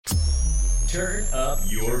Turn up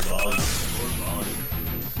your volume.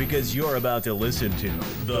 Because you're about to listen to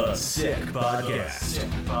The Sick Podcast.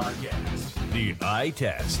 The Eye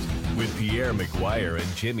Test with Pierre McGuire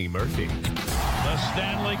and Jimmy Murphy. The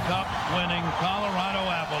Stanley Cup winning Colorado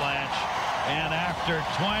Avalanche. And after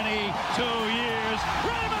 22 years,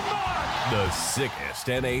 Raymond Barr! The sickest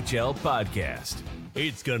NHL podcast.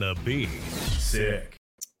 It's gonna be sick.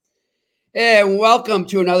 And welcome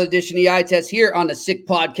to another edition of the Eye Test here on the Sick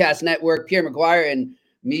Podcast Network. Pierre McGuire and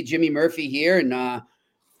me, Jimmy Murphy here. And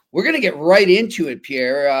we're going to get right into it,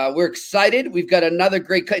 Pierre. We're excited. We've got another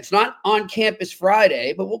great – it's not On-Campus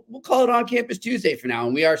Friday, but we'll call it On-Campus Tuesday for now.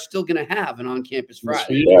 And we are still going to have an On-Campus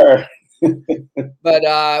Friday. Sure.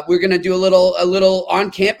 But we're going to do a little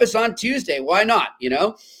On-Campus on Tuesday. Why not, you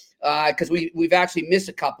know? Because we've actually missed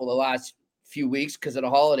a couple the last few weeks because of the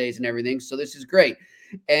holidays and everything. So this is great.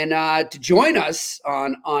 And to join us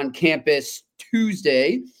on Campus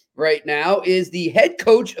Tuesday right now is the head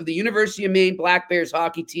coach of the University of Maine Black Bears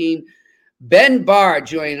hockey team, Ben Barr,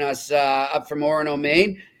 joining us up from Orono,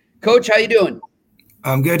 Maine. Coach, how you doing?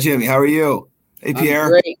 I'm good, Jimmy. How are you? Hey, Pierre.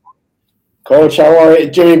 Great. Coach, how are you?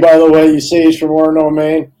 Jimmy, by the way, you say he's from Orono,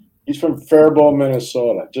 Maine. He's from Faribault,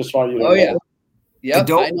 Minnesota. Just want you to know. Yeah. Yep,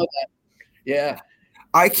 I know that. Yeah.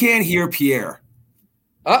 I can't hear Pierre.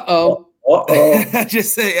 Uh-oh.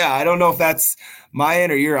 Just say, yeah, I don't know if that's my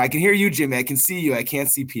end or your. I can hear you, Jimmy. I can see you. I can't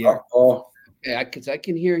see Pierre. Yeah, because I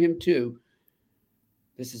can hear him too.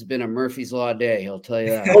 This has been a Murphy's Law day, I'll tell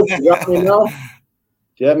you that. Oh, you got me now? Do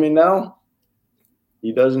you have me now?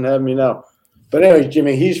 He doesn't have me now. But anyway,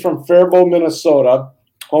 Jimmy, he's from Faribault, Minnesota,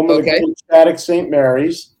 home of the Shattuck St.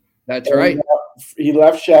 Mary's. That's right. He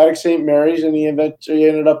left Shattuck St. Mary's and he eventually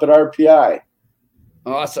ended up at RPI.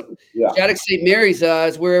 Awesome. Yeah. Shattuck St. Mary's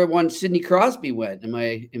is where one Sidney Crosby went. Am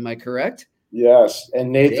I correct? Yes,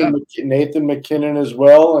 and Nathan McKinnon as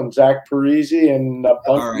well, and Zach Parisi, and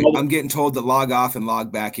all right. I'm getting told to log off and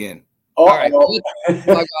log back in. Oh, all right, log off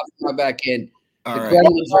and log back in. All right,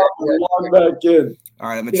 log back in. All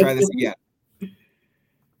right, I'm gonna try this again.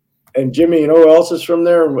 And Jimmy, you know who else is from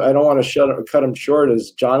there? I don't want to cut him short.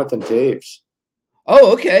 Is Jonathan Taves?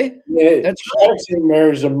 Oh, okay. Yeah, that's St.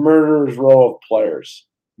 Mary's a murderer's row of players.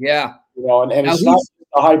 Yeah, you know, and it's not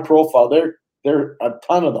a high profile. There a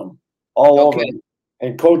ton of them all over.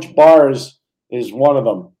 And Coach Barr is one of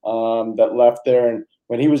them that left there. And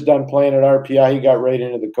when he was done playing at RPI, he got right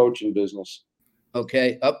into the coaching business.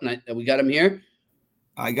 Okay, we got him here.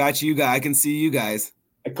 I got you guys. I can see you guys.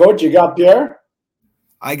 Coach, you got Pierre?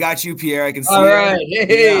 I got you, Pierre. I can see you. All right.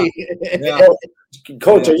 Hey. Yeah.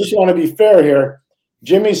 Coach, I just want to be fair here.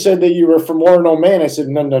 Jimmy said that you were from Orono, Maine. I said,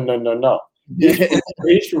 no.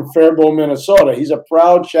 He's from Faribault, Minnesota. He's a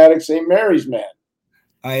proud Shattuck St. Mary's man.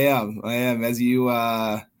 I am. As you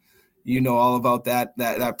know all about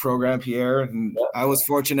that program, Pierre. And I was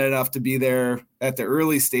fortunate enough to be there at the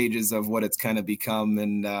early stages of what it's kind of become.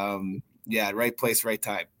 And right place, right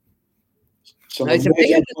time. Some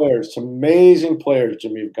amazing players,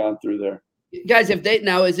 Jimmy, have gone through there. Guys,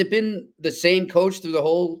 has it been the same coach through the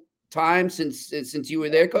whole time since you were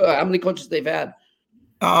there? How many coaches they've had?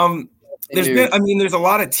 There's a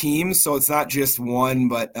lot of teams, so it's not just one,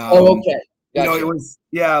 but okay. Gotcha. It was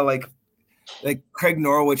like Craig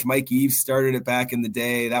Norwich, Mike Eves started it back in the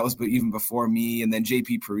day. That was even before me, and then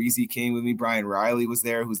JP Parisi came with me. Brian Riley was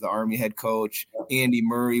there, who's the Army head coach. Andy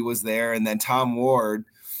Murray was there, and then Tom Ward,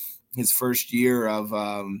 his first year of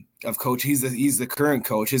coach. He's the current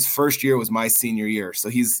coach. His first year was my senior year, so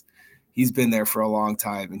he's been there for a long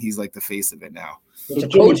time, and he's like the face of it now. So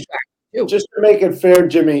Jimmy, just to make it fair,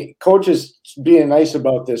 Jimmy, coach is being nice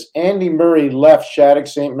about this. Andy Murray left Shattuck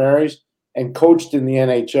St. Mary's and coached in the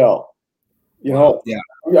NHL. You know,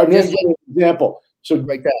 I'm just giving an example. So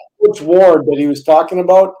like that, Coach Ward that he was talking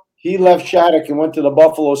about, he left Shattuck and went to the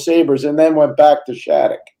Buffalo Sabres and then went back to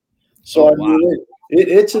Shattuck. So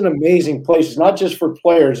it's an amazing place. It's not just for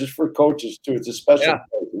players; it's for coaches too. It's a special place.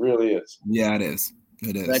 It really is. Yeah, it is.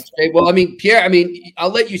 It is. That's great. Well, Pierre, I'll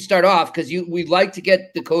let you start off because we'd like to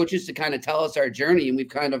get the coaches to kind of tell us our journey, and we've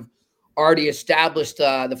kind of already established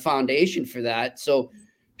the foundation for that. So,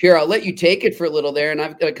 Pierre, I'll let you take it for a little there, and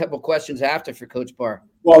I've got a couple of questions after for Coach Barr.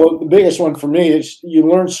 Well, the biggest one for me is you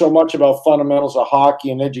learn so much about fundamentals of hockey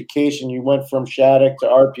and education. You went from Shattuck to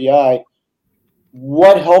RPI.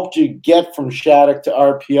 What helped you get from Shattuck to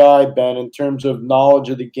RPI, Ben, in terms of knowledge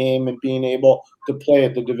of the game and being able to play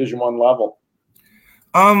at the Division I level?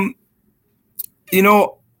 I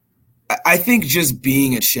think just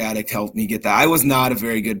being at Shattuck helped me get that. I was not a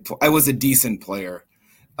very good I was a decent player.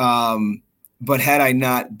 But had I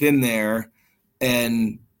not been there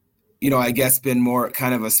and I guess been more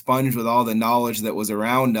kind of a sponge with all the knowledge that was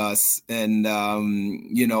around us. And,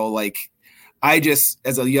 I just,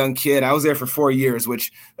 as a young kid, I was there for 4 years,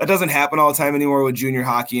 which that doesn't happen all the time anymore with junior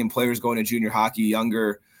hockey and players going to junior hockey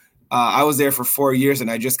younger. I was there for 4 years,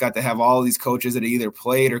 and I just got to have all these coaches that either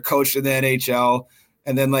played or coached in the NHL.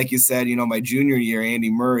 And then, like you said, my junior year, Andy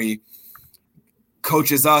Murray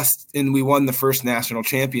coaches us, and we won the first national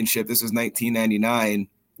championship. This was 1999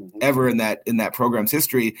 ever in that program's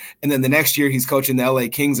history. And then the next year he's coaching the LA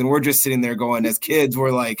Kings, and we're just sitting there going, as kids,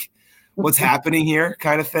 we're like, what's happening here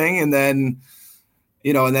kind of thing. And then,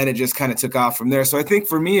 and then it just kind of took off from there. So I think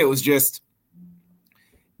for me, it was just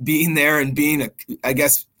being there and being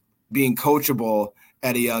coachable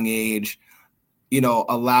at a young age,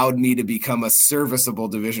 allowed me to become a serviceable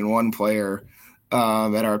Division I player at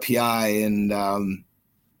RPI. And,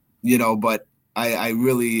 but I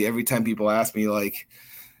really, every time people ask me, like,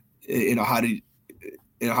 how do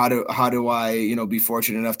I, be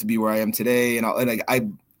fortunate enough to be where I am today? And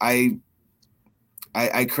I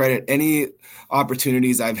credit any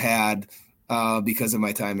opportunities I've had because of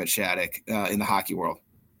my time at Shattuck in the hockey world.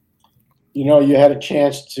 You had a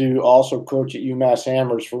chance to also coach at UMass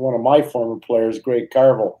Amherst for one of my former players, Greg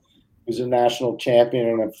Carville, who's a national champion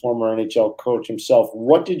and a former NHL coach himself.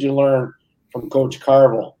 What did you learn from Coach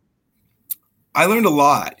Carville? I learned a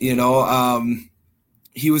lot. He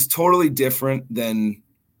was totally different than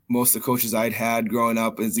most of the coaches I'd had growing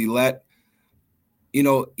up. As he was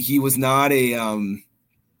not a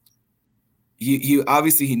he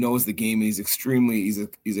obviously he knows the game, and he's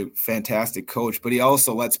a fantastic coach, but he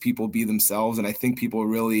also lets people be themselves. And I think people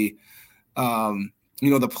really,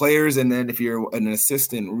 the players, and then if you're an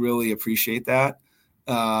assistant, really appreciate that.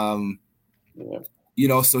 So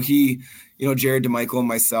he, Jared DeMichael and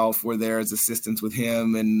myself were there as assistants with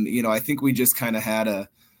him. And, I think we just kind of had a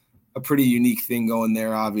pretty unique thing going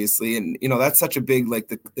there, obviously. And, that's such a big, like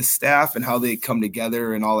the staff and how they come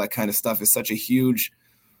together and all that kind of stuff is such a huge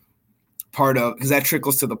part of, because that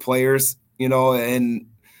trickles to the players, and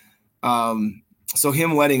so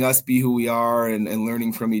him letting us be who we are and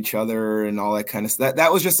learning from each other and all that kind of stuff,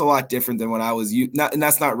 that was just a lot different than when I was and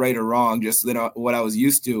that's not right or wrong, just what I was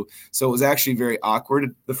used to. So it was actually very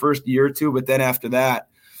awkward the first year or two, but then after that,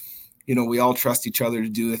 we all trust each other to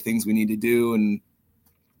do the things we need to do. And,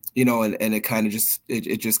 and it kind of just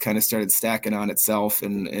kind of started stacking on itself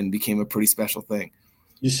and became a pretty special thing.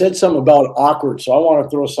 You said something about awkward, so I want to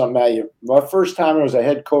throw something at you. My first time I was a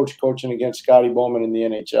head coach coaching against Scotty Bowman in the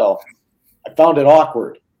NHL. I found it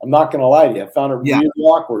awkward. I'm not going to lie to you. I found it really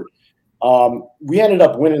awkward. We ended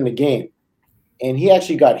up winning the game, and he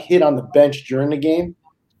actually got hit on the bench during the game.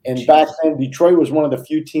 And back then, Detroit was one of the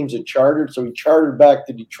few teams that chartered, so he chartered back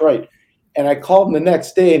to Detroit. And I called him the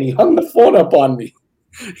next day, and he hung the phone up on me.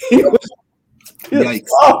 He was pissed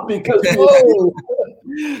off because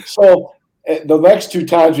so the next 2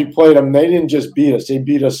 times we played them, they didn't just beat us; they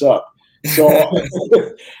beat us up. So,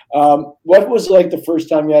 what was like the first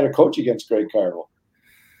time you had a coach against Greg Carville?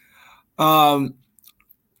 The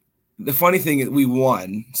funny thing is, we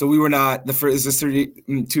won. So we were not the first. This is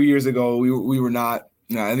 2 years ago. We were not.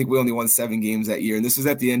 No, I think we only won 7 games that year, and this was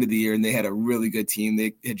at the end of the year. And they had a really good team.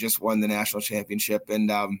 They had just won the national championship,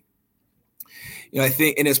 and I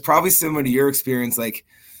think, and it's probably similar to your experience, like.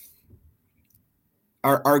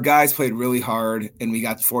 Our guys played really hard, and we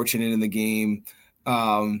got fortunate in the game,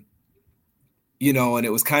 and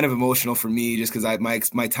it was kind of emotional for me just because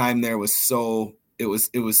my time there was it was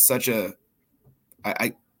such a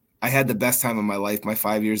I had the best time of my life, my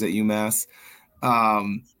 5 years at UMass,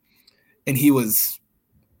 and he's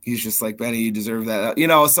just like, Benny, you deserve that,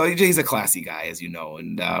 So he's a classy guy, as you know,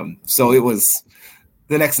 and so it was.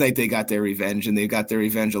 The next night they got their revenge, and they got their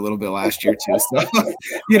revenge a little bit last year too. So,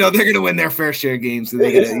 they're going to win their fair share of games. So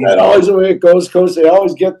that's always the way it goes, Coach. They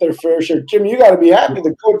always get their fair share. Jim, you got to be happy.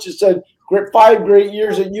 The coach has said 5 great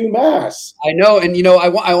years at UMass. I know, and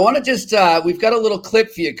I want to just we've got a little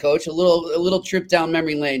clip for you, Coach. A little trip down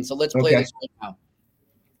memory lane. So let's play this right now.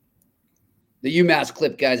 The UMass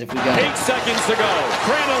clip, guys. If we got 8 seconds to go.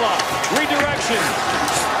 Krannila, redirection,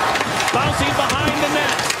 bouncing behind the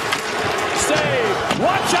net. Save.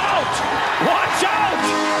 Watch out! Watch out!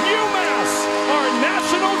 UMass are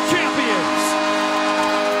national champions!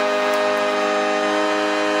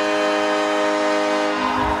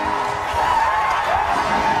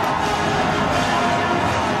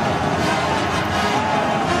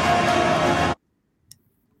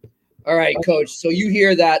 All right, Coach. So you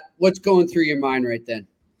hear that. What's going through your mind right then?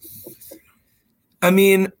 I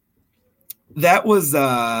mean, that was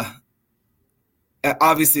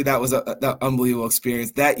obviously that was that unbelievable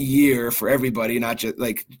experience that year for everybody, not just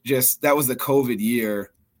that was the COVID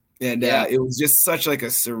year. And it was just such like a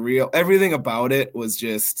surreal, everything about it was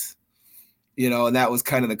just, and that was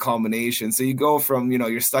kind of the culmination. So you go from,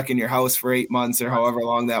 you're stuck in your house for 8 months or however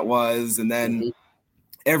long that was. And then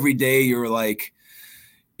every day you're like,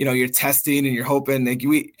 you're testing and you're hoping. Like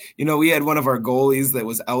we had one of our goalies that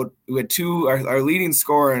was out. We had our leading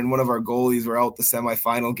scorer and one of our goalies were out the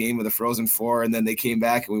semifinal game of the Frozen Four, and then they came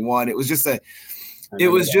back and we won. It was just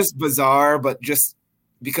just bizarre, but just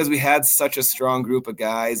because we had such a strong group of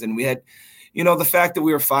guys, and we had, the fact that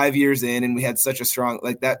we were 5 years in and we had such a strong,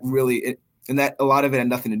 like that really, and that a lot of it had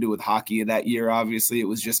nothing to do with hockey that year. Obviously, it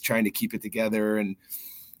was just trying to keep it together and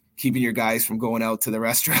keeping your guys from going out to the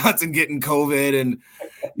restaurants and getting COVID. And,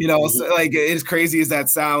 so like as crazy as that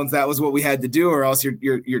sounds, that was what we had to do, or else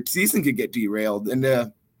your season could get derailed. And,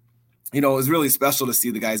 it was really special to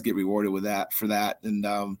see the guys get rewarded for that. And,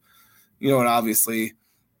 and obviously,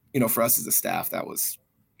 for us as a staff,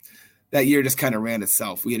 that year just kind of ran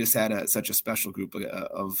itself. We just had such a special group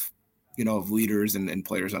of leaders and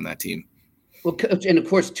players on that team. Well, and of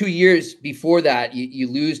course, 2 years before that, you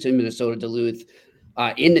lose to Minnesota Duluth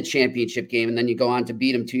in the championship game, and then you go on to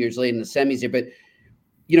beat them 2 years later in the semis there. But,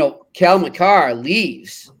 Cal McCarr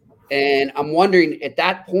leaves, and I'm wondering at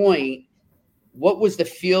that point, what was the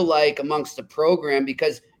feel like amongst the program?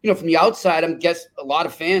 Because, from the outside, I guess a lot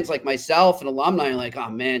of fans like myself and alumni are like, oh,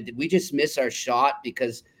 man, did we just miss our shot?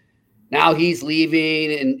 Because now he's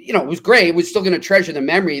leaving, and, it was great. We're still going to treasure the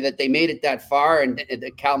memory that they made it that far and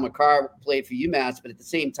that Cal McCarr played for UMass. But at the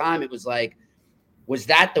same time, it was like, was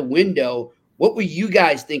that the window? What were you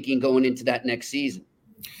guys thinking going into that next season?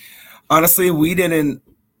 Honestly, we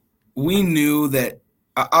knew that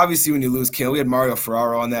obviously when you lose Kale, we had Mario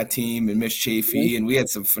Ferraro on that team and Mitch Chafee, and we had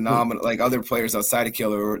some phenomenal, like other players outside of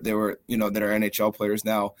Kale that were, that are NHL players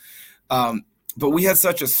now. But we had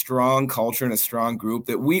such a strong culture and a strong group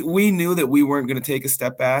that we knew that we weren't going to take a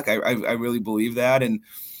step back. I really believe that. And,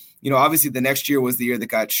 obviously the next year was the year that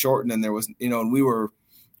got shortened, and there was, and we were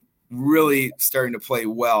really starting to play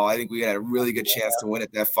well. I think we had a really good chance to win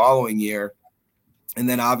it that following year. And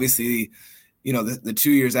then obviously, the 2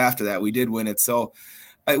 years after that, we did win it. So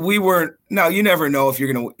we weren't, now you never know if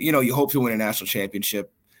you're going to, you hope to win a national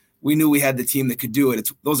championship. We knew we had the team that could do it.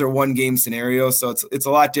 Those are one game scenarios. So it's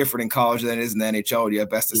a lot different in college than it is in the NHL. You have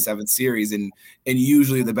best of 7 series, and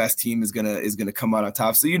usually the best team is going to come out on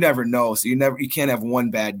top. So you never know. So you can't have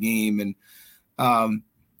one bad game. And,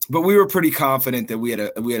 but we were pretty confident that we had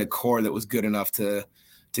a core that was good enough to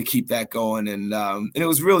keep that going. And it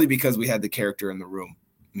was really because we had the character in the room,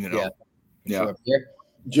 Yeah. Sure.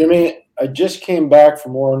 Jimmy, I just came back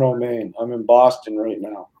from Orono, Maine. I'm in Boston right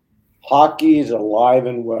now. Hockey is alive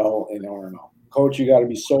and well in Orono. Coach, you got to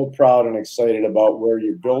be so proud and excited about where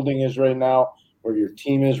your building is right now, where your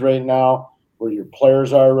team is right now, where your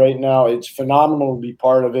players are right now. It's phenomenal to be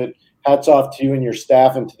part of it. Hats off to you and your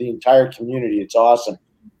staff and to the entire community. It's awesome.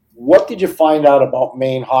 What did you find out about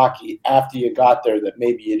Maine hockey after you got there that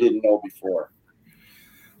maybe you didn't know before?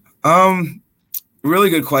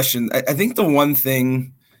 Really good question. I think the one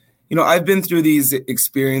thing, I've been through these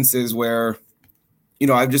experiences where,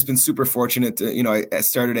 I've just been super fortunate to, I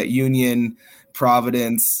started at Union,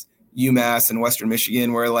 Providence, UMass, and Western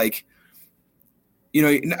Michigan, where like,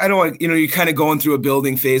 I don't want, you're kind of going through a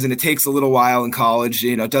building phase, and it takes a little while in college.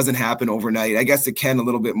 It doesn't happen overnight. I guess it can a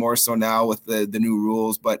little bit more so now with the new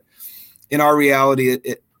rules, but in our reality,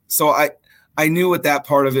 so I knew what that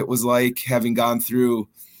part of it was like, having gone through,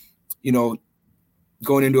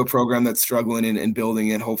 going into a program that's struggling and building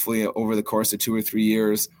it, hopefully over the course of 2 or 3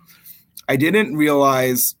 years. I didn't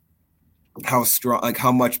realize how strong, like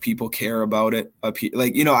how much people care about it up here.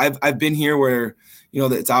 Like, I've been here where,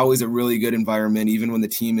 that it's always a really good environment, even when the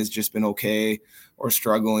team has just been okay or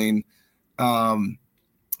struggling.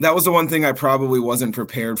 That was the one thing I probably wasn't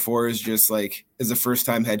prepared for, is just like, as a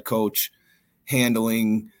first-time head coach,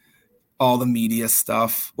 handling all the media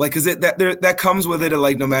stuff. Like, cause that comes with it,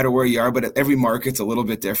 like no matter where you are, but every market's a little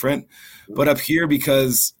bit different. But up here,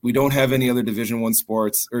 because we don't have any other Division I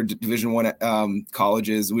sports or Division I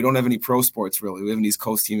colleges, we don't have any pro sports really. We have an East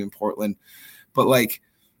Coast team in Portland, but like,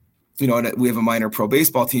 we have a minor pro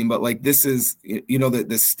baseball team, but like, this is,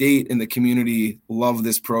 the state and the community love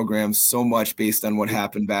this program so much based on what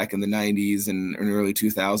happened back in the 90s and early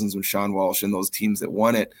 2000s when Sean Walsh and those teams that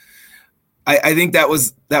won it. I think that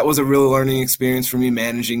was a real learning experience for me,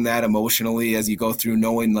 managing that emotionally as you go through,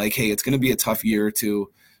 knowing like, hey, it's going to be a tough year to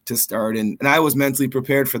start. And I was mentally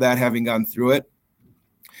prepared for that, having gone through it.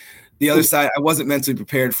 The other side, I wasn't mentally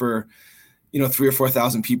prepared for, 3,000 or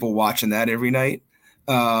 4,000 people watching that every night.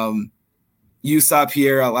 USOP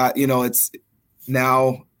here a lot, it's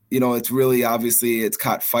now it's really obviously it's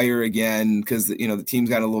caught fire again because, the team's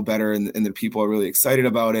got a little better and the people are really excited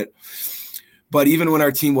about it. But even when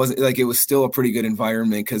our team wasn't, like, it was still a pretty good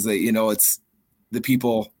environment because, it's the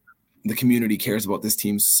people, the community cares about this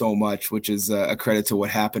team so much, which is a credit to what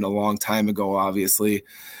happened a long time ago, obviously,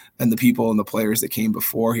 and the people and the players that came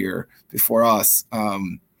before us.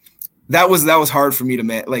 That was hard for me to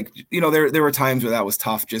there were times where that was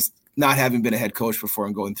tough, just not having been a head coach before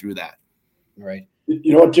and going through that. Right.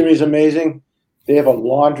 You know what, Jimmy's amazing? They have a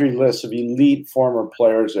laundry list of elite former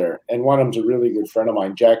players there, and one of them's a really good friend of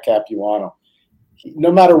mine, Jack Capuano.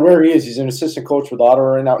 No matter where he is, he's an assistant coach with Ottawa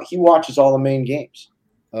right now. He watches all the main games.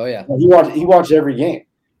 Oh yeah, he watches every game,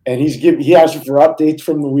 and he asks for updates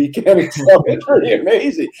from the weekend and stuff. It's pretty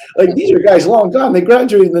amazing. Like, these are guys long gone. They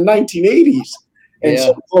graduated in the 1980s, and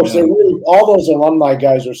so close. They're really, all those alumni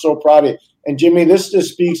guys are so proud of you. And Jimmy, this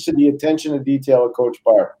just speaks to the attention to detail of Coach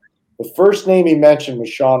Barr. The first name he mentioned was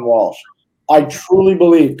Sean Walsh. I truly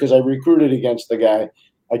believe, because I recruited against the guy,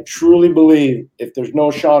 I truly believe if there's no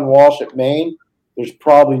Sean Walsh at Maine, there's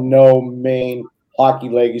probably no Maine hockey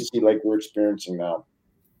legacy like we're experiencing now.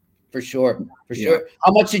 For sure.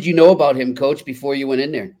 How much did you know about him, Coach, before you went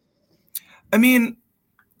in there? I mean,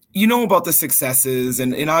 about the successes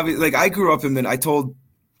and obviously, like, I grew up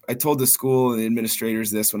I told the school and the administrators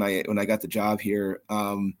this when I got the job here.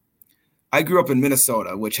 I grew up in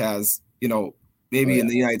Minnesota, which has, maybe in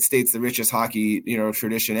the United States, the richest hockey,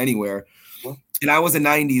 tradition anywhere. And I was a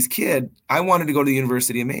 90s kid. I wanted to go to the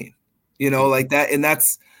University of Maine. Like that. And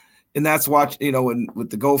that's with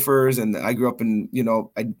the Gophers, and I grew up in,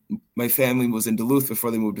 my family was in Duluth before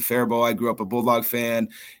they moved to Faribault. I grew up a Bulldog fan.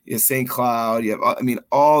 St. Cloud.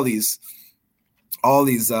 All these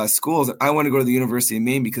schools. I want to go to the University of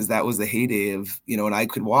Maine because that was the heyday of, and I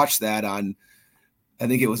could watch that on, I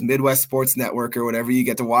think it was Midwest Sports Network or whatever. You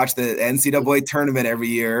get to watch the NCAA tournament every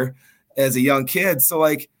year as a young kid. So,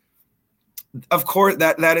 like, of course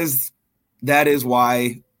that is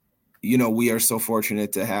why, we are so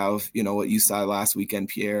fortunate to have, what you saw last weekend,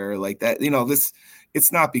 Pierre, like that,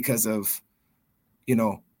 it's not because of,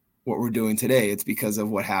 what we're doing today. It's because of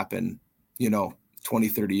what happened, 20,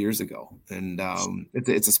 30 years ago. And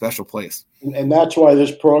it's a special place. And that's why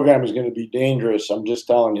this program is going to be dangerous. I'm just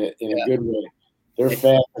telling you, in a good way. Their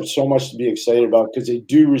fans have so much to be excited about because they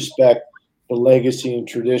do respect the legacy and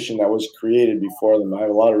tradition that was created before them. I have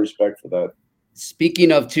a lot of respect for that.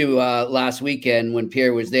 Speaking of last weekend when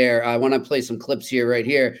Pierre was there, I want to play some clips here right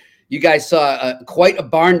here. You guys saw quite a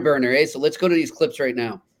barn burner, eh? So let's go to these clips right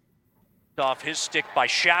now. Off his stick by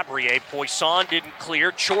Chabrier. Poisson didn't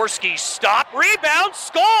clear. Chorsky stop. Rebound.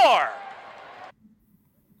 Score!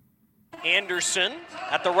 Anderson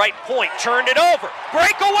at the right point. Turned it over.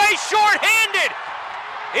 Breakaway short-handed.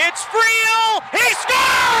 It's Friel. He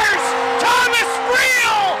scores! Thomas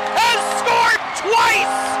Friel has scored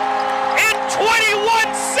twice in 21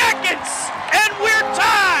 seconds, and we're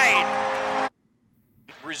tied.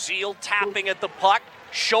 Brazil tapping at the puck.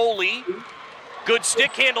 Scholey. Good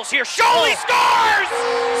stick handles here. Scholey scores!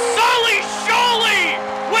 Sully Scholey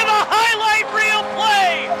with a highlight reel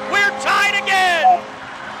play. We're tied again.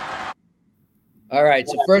 All right.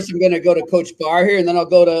 So first I'm going to go to Coach Barr here, and then I'll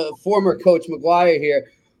go to former Coach McGuire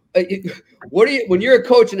here. When you're a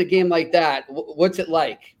coach in a game like that, what's it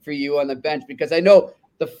like for you on the bench? Because I know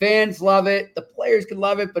the fans love it, the players can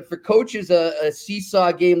love it, but for coaches, a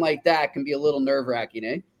seesaw game like that can be a little nerve-wracking,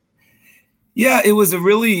 eh? Yeah, it was a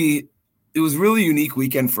really unique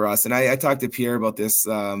weekend for us. And I talked to Pierre about this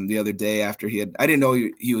the other day after I didn't know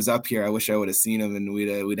he was up here. I wish I would have seen him and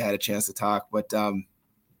we'd had a chance to talk. But,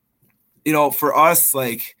 for us,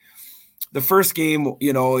 like the first game,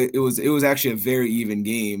 it was actually a very even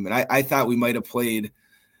game. And I thought we might've played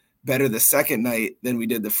better the second night than we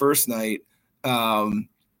did the first night. But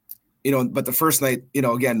the first night,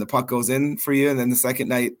 again, the puck goes in for you. And then the second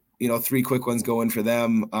night, 3 quick ones go in for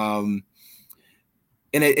them.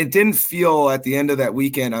 And it didn't feel at the end of that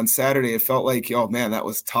weekend on Saturday, it felt like, oh man, that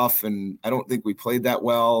was tough. And I don't think we played that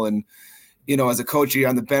well. And, as a coach, you're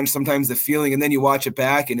on the bench, sometimes the feeling, and then you watch it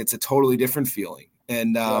back and it's a totally different feeling.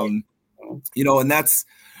 And, and that's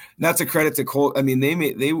a credit to Cole. I mean,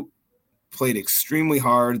 they played extremely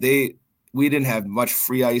hard. We didn't have much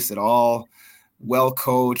free ice at all. Well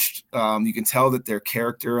coached. You can tell that their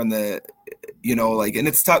character and and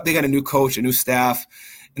it's tough. They got a new coach, a new staff.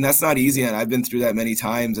 And that's not easy, and I've been through that many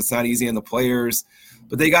times. It's not easy on the players,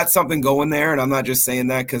 but they got something going there, and I'm not just saying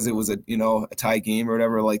that because it was a tie game or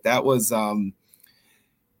whatever. Like that was,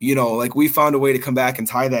 like we found a way to come back and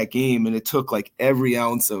tie that game, and it took like every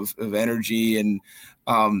ounce of energy and,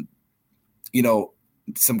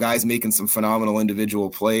 some guys making some phenomenal individual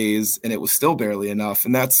plays, and it was still barely enough.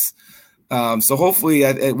 And that's so hopefully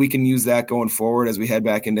we can use that going forward as we head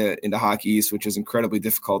back into Hockey East, which is incredibly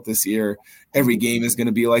difficult this year. Every game is going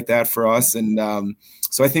to be like that for us. And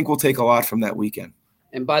so I think we'll take a lot from that weekend.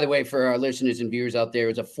 And by the way, for our listeners and viewers out there,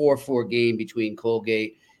 it was a 4-4 game between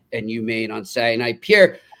Colgate and UMaine on Saturday night.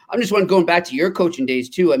 Pierre, I'm just going back to your coaching days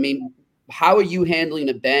too. I mean, how are you handling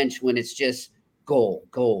a bench when it's just goal,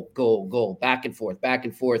 back and forth, back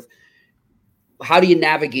and forth? How do you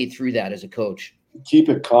navigate through that as a coach? Keep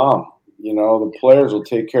it calm. You know, the players will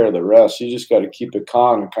take care of the rest. You just got to keep it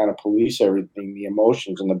calm and kind of police everything, the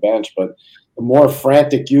emotions on the bench. But the more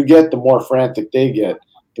frantic you get, the more frantic they get.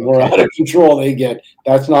 The more out of control they get.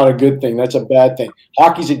 That's not a good thing. That's a bad thing.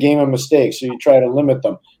 Hockey's a game of mistakes, so you try to limit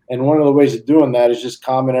them. And one of the ways of doing that is just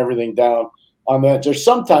calming everything down on that. There's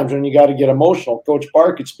sometimes when you got to get emotional. Coach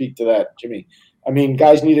Barr could speak to that, Jimmy. I mean,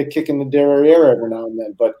 guys need a kick in the derriere every now and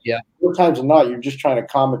then. But more times than not, you're just trying to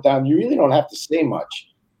calm it down. You really don't have to say much.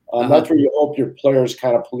 That's where you hope your players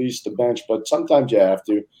kind of police the bench, but sometimes you have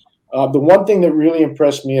to. The one thing that really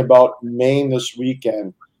impressed me about Maine this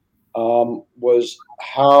weekend was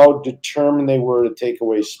how determined they were to take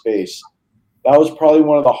away space. That was probably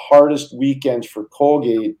one of the hardest weekends for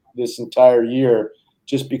Colgate this entire year,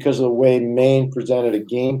 just because of the way Maine presented a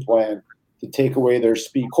game plan to take away their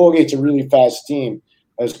speed. Colgate's a really fast team,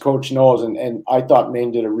 as Coach knows, and I thought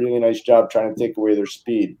Maine did a really nice job trying to take away their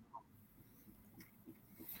speed.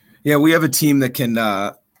 Yeah, we have a team that can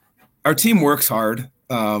our team works hard,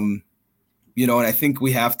 and I think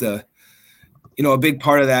we have to, a big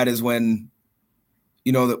part of that is when,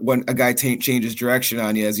 that when a guy changes direction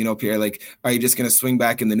on you, as you know, Pierre, like, are you just going to swing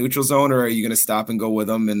back in the neutral zone, or are you going to stop and go with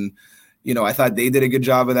them? And, I thought they did a good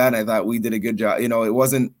job of that. And I thought we did a good job. There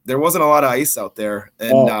wasn't a lot of ice out there.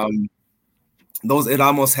 And it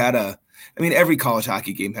almost had every college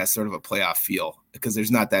hockey game has sort of a playoff feel because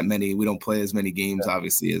there's not that many. We don't play as many games,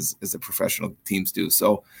 obviously, as the professional teams do.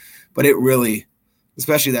 So, but it really,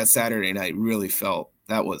 especially that Saturday night, really felt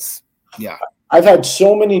that was, yeah. I've had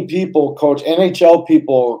so many people, Coach, NHL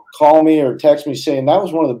people call me or text me saying that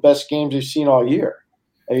was one of the best games they've seen all year.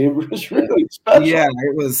 It was really special. Yeah,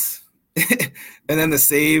 it was. And then the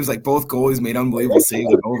saves, like both goalies made unbelievable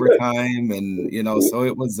saves in overtime. And, so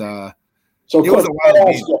it was so it was a wild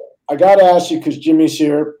game. I got to ask you, because Jimmy's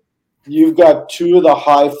here, you've got two of the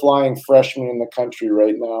high-flying freshmen in the country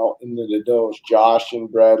right now in the Nadeaus, Josh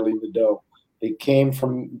and Bradley Nadeau. They came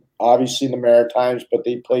from, obviously, the Maritimes, but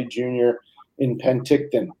they played junior in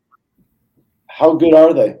Penticton. How good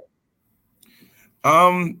are they?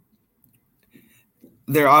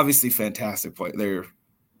 They're obviously fantastic players.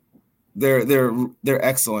 They're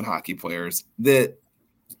excellent hockey players. And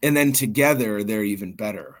then together they're even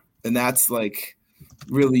better. And that's like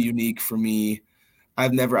really unique for me.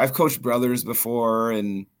 I've coached brothers before,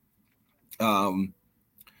 and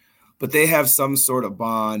but they have some sort of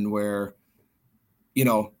bond where,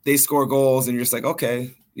 they score goals and you're just like,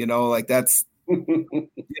 okay, like that's, you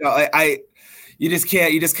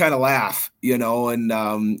just kind of laugh,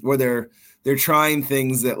 and where they're trying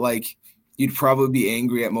things that, like, you'd probably be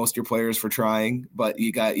angry at most of your players for trying, but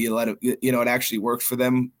you let it, it actually works for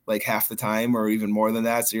them like half the time or even more than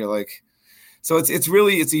that. So you're like, so it's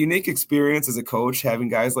a unique experience as a coach having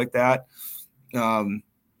guys like that.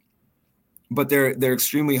 But they're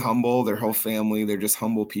extremely humble, their whole family, they're just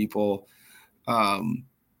humble people. And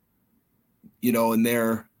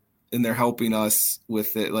they're helping us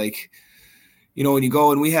with it. Like, when you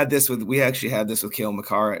go, and we actually had this with Cale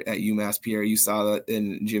McCarr at UMass, Pierre, you saw that,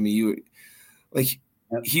 and Jimmy,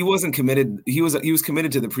 he wasn't committed. He was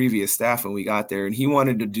committed to the previous staff when we got there, and he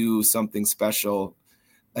wanted to do something special.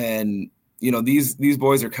 And, these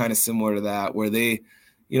boys are kind of similar to that, where they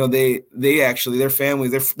actually, their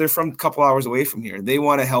families, they're from a couple hours away from here. They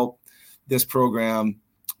want to help this program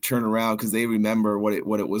turn around because they remember what it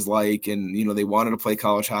was like. And, they wanted to play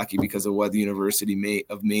college hockey because of what the University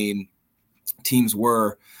of Maine teams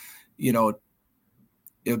were,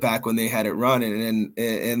 back when they had it run,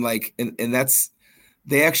 and that's,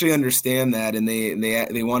 they actually understand that, and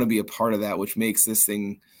they want to be a part of that, which makes this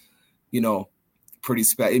thing, pretty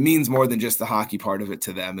special. It means more than just the hockey part of it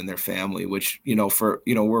to them and their family, which,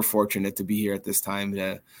 we're fortunate to be here at this time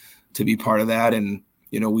to be part of that. And,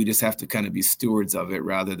 we just have to kind of be stewards of it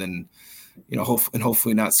rather than,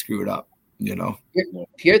 hopefully not screw it up,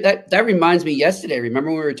 Pierre, that reminds me yesterday.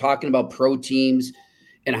 Remember when we were talking about pro teams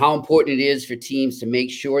and how important it is for teams to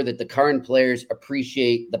make sure that the current players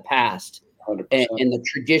appreciate the past and the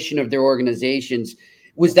tradition of their organizations.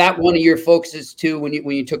 Was that one of your focuses too when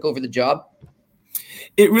you took over the job?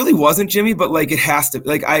 It really wasn't, Jimmy, but like it has to.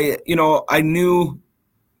 Like I knew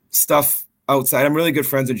stuff outside. I'm really good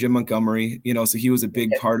friends with Jim Montgomery, so he was a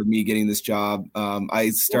big part of me getting this job. I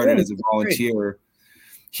started as a volunteer.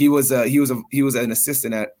 He was an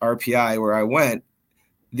assistant at RPI where I went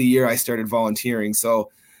the year I started volunteering. So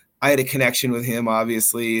I had a connection with him,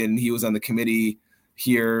 obviously, and he was on the committee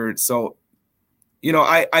here. So,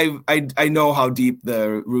 I know how deep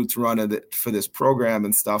the roots run for this program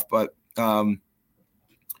and stuff, but I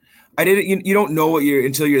didn't. You don't know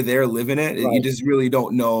until you're there living it. Right. You just really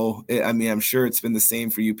don't know. I mean, I'm sure it's been the same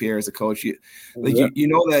for you, Pierre, as a coach. You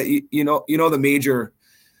know the major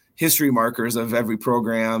history markers of every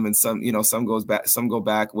program, and some go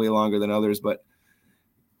back way longer than others. But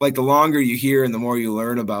like the longer you hear and the more you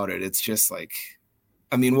learn about it, it's just like,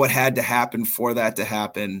 I mean, what had to happen for that to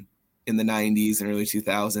happen in the 90s and early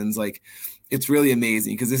 2000s? Like, it's really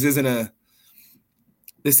amazing because this isn't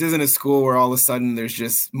a school where all of a sudden there's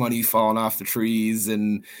just money falling off the trees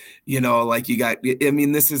and,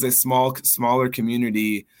 this is a smaller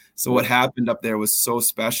community. So what happened up there was so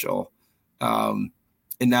special.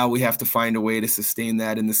 And now we have to find a way to sustain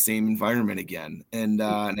that in the same environment again. And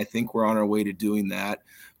I think we're on our way to doing that.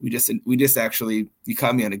 We just actually, you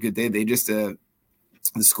caught me on a good day. The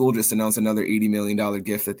school just announced another $80 million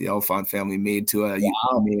gift that the Alphon family made to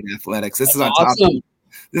Maine athletics. This is on awesome.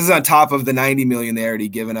 This is on top of the $90 million they already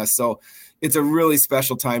given us. So it's a really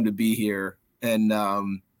special time to be here. And,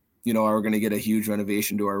 we're going to get a huge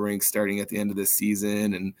renovation to our rink starting at the end of this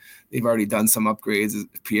season. And they've already done some upgrades.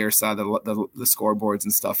 Pierre saw the scoreboards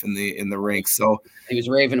and stuff in the rink. So he was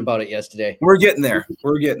raving about it yesterday. We're getting there.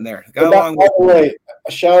 Got a long way. By the way,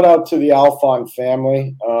 a shout out to the Alphon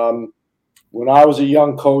family. When I was a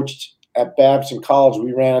young coach at Babson College,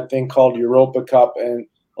 we ran a thing called Europa Cup, and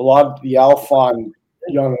a lot of the Alphon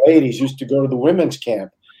young ladies used to go to the women's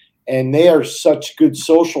camp, and they are such good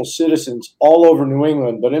social citizens all over New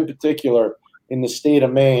England, but in particular in the state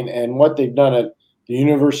of Maine. And what they've done at the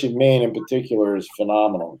University of Maine in particular is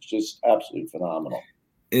phenomenal. It's just absolutely phenomenal.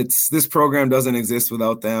 This program doesn't exist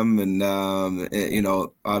without them. And,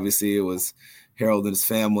 obviously it was Harold and his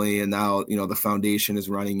family, and now, the foundation is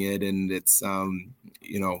running it, and it's,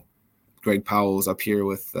 Greg Powell's up here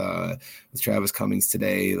with Travis Cummings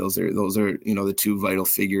today. Those are the two vital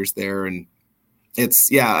figures there. And it's,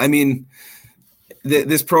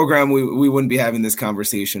 this program, we wouldn't be having this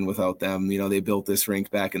conversation without them. They built this rink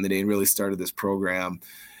back in the day and really started this program.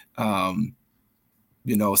 So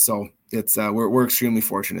it's, we're extremely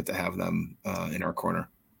fortunate to have them in our corner.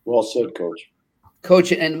 Well said,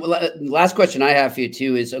 Coach. And last question I have for you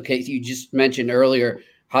too is, okay, you just mentioned earlier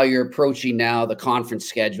how you're approaching now the conference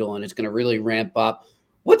schedule, and it's going to really ramp up.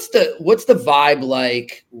 What's the vibe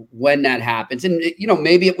like when that happens? And,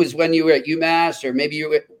 maybe it was when you were at UMass or maybe you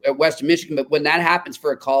were at Western Michigan, but when that happens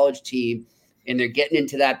for a college team and they're getting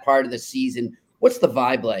into that part of the season, what's the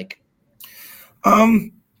vibe like?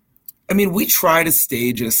 We try to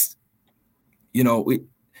stay just,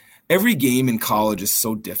 every game in college is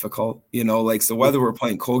so difficult, so whether we're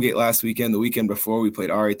playing Colgate last weekend, the weekend before we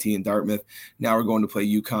played RIT in Dartmouth, now we're going to play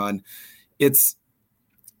UConn.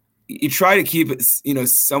 You try to keep it,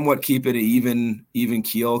 somewhat keep it an even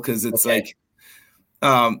keel. Cause it's okay.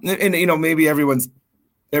 Maybe everyone's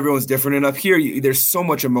different enough here. There's so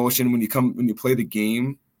much emotion when you play the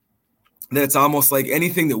game that it's almost like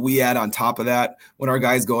anything that we add on top of that when our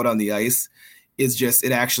guys go out on the ice is just,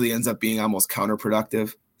 it actually ends up being almost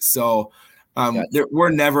counterproductive. So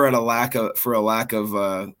we're never at a lack of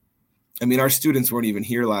our students weren't even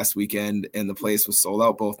here last weekend and the place was sold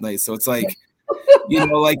out both nights. So it's like,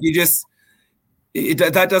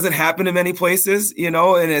 that doesn't happen in many places,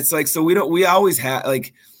 and it's like, so we always have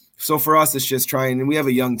so for us, it's just trying, and we have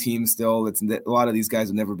a young team still. A lot of these guys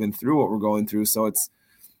have never been through what we're going through. So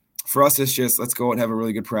for us, it's just, let's go and have a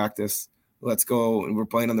really good practice. Let's go. And we're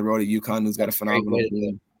playing on the road at UConn, who's got a phenomenal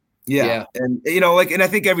team. Yeah. And, and I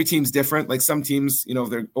think every team's different. Like some teams, if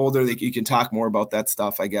they're older, you can talk more about that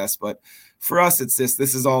stuff, I guess. But for us, it's this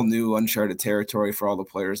is all new, uncharted territory for all the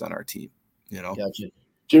players on our team, Gotcha.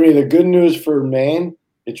 Jimmy, the good news for Maine,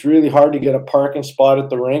 it's really hard to get a parking spot at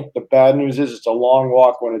the rink. The bad news is it's a long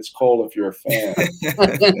walk when it's cold if you're a fan.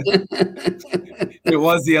 It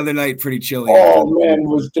was the other night pretty chilly. Oh, man, it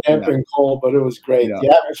was damp and cold, but it was great. Yeah.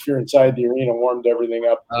 The atmosphere inside the arena warmed everything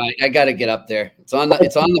up. I got to get up there. It's on the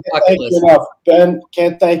bucket list. Ben,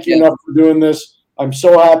 can't thank you enough for doing this. I'm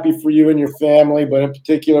so happy for you and your family, but in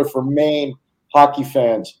particular for Maine hockey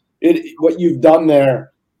fans. What you've done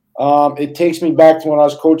there, it takes me back to when I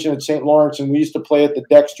was coaching at St. Lawrence, and we used to play at the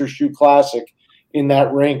Dexter Shoe Classic in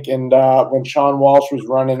that rink. And when Sean Walsh was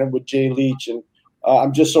running it with Jay Leach, and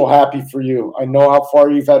I'm just so happy for you. I know how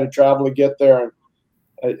far you've had to travel to get there,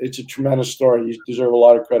 it's a tremendous story. You deserve a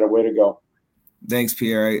lot of credit. Way to go. Thanks,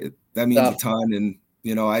 Pierre. That means a ton.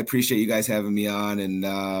 And, I appreciate you guys having me on.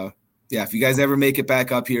 And, if you guys ever make it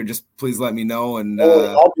back up here, just please let me know. And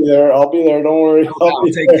I'll be there. Don't worry. I'll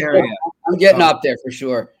take care of you. I'm getting up there for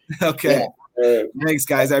sure. Okay. Yeah. Thanks,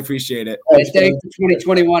 guys. I appreciate it. Thanks for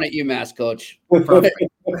 2021 at UMass, Coach. Perfect.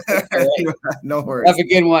 No worries. Have a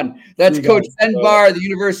good one. That's Coach Ben Barr, the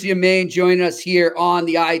University of Maine, joining us here on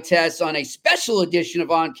the eye test on a special edition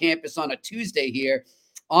of On Campus on a Tuesday here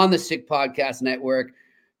on the Sick Podcast Network.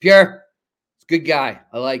 Pierre, it's a good guy.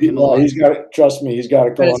 I like him a lot. He's got it. Trust me, he's got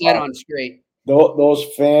it going his head on straight. Those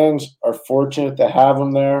fans are fortunate to have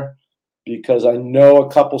him there, because I know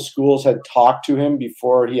a couple schools had talked to him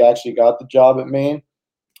before he actually got the job at Maine.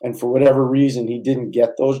 And for whatever reason, he didn't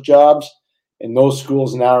get those jobs. And those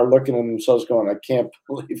schools now are looking at themselves going, I can't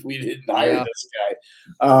believe we didn't hire this guy.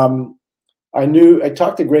 I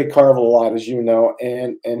talked to Greg Carvel a lot, as you know,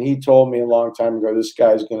 and he told me a long time ago, this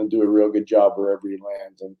guy's going to do a real good job wherever he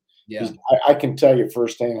lands. And I can tell you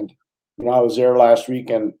firsthand, I was there last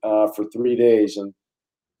weekend for 3 days, and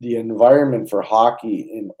the environment for hockey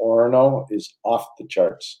in Orono is off the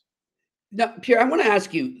charts. Now, Pierre, I want to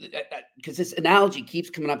ask you, because this analogy keeps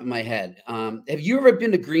coming up in my head. Have you ever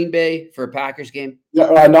been to Green Bay for a Packers game?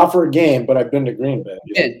 Yeah, not for a game, but I've been to Green Bay.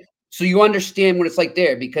 Yeah. So you understand what it's like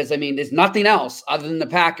there, because, there's nothing else other than the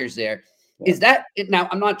Packers there. Yeah. Is that it? Now,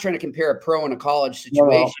 I'm not trying to compare a pro and a college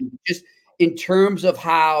situation, no. Just in terms of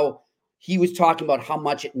how he was talking about how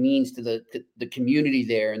much it means to the community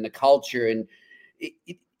there and the culture. And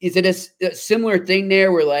is it a similar thing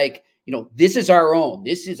there where, this is our own,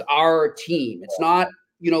 this is our team. It's not,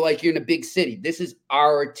 like you're in a big city. This is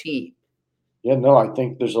our team. Yeah, no, I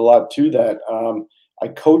think there's a lot to that. I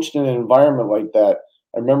coached in an environment like that.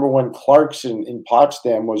 I remember when Clarkson in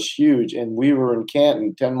Potsdam was huge, and we were in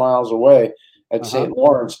Canton, 10 miles away at St.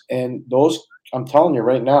 Lawrence. And I'm telling you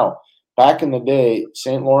right now, back in the day,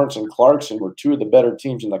 St. Lawrence and Clarkson were two of the better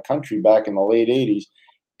teams in the country back in the late 80s.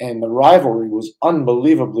 And the rivalry was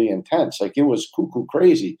unbelievably intense. Like, it was cuckoo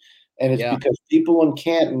crazy. And it's because people in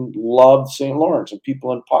Canton loved St. Lawrence, and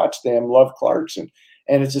people in Potsdam loved Clarkson.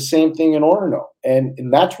 And it's the same thing in Orono.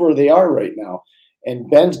 And that's where they are right now.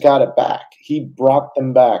 And Ben's got it back. He brought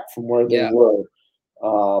them back from where they were.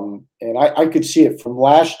 And I could see it from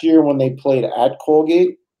last year when they played at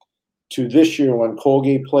Colgate to this year when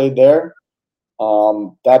Colgate played there.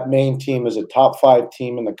 That Maine team is a top 5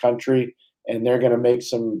 team in the country. And they're going to make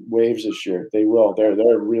some waves this year. They will. They're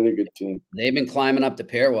a really good team. They've been climbing up the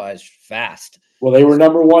pairwise fast. Well, they were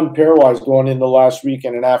number 1 pairwise going into last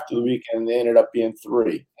weekend, and after the weekend, they ended up being 3. I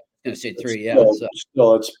was going to say 3,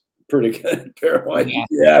 Still, it's pretty good pairwise.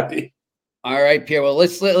 Yeah. All right, Pierre. Well,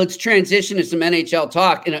 let's transition to some NHL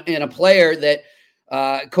talk. In a player that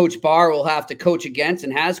Coach Barr will have to coach against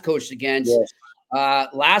and has coached against. Yes.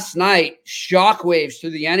 Last night, shockwaves through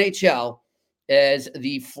the NHL as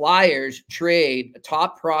the Flyers trade a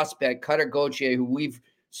top prospect, Cutter Gauthier, who we've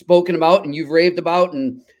spoken about and you've raved about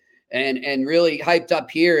and really hyped up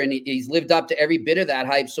here. And he's lived up to every bit of that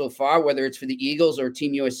hype so far, whether it's for the Eagles or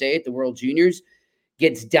Team USA at the World Juniors.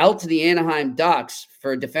 Gets dealt to the Anaheim Ducks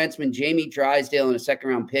for defenseman Jamie Drysdale and a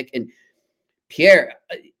second-round pick. And Pierre,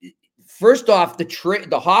 first off, just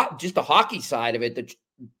the hockey side of it that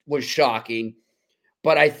was shocking.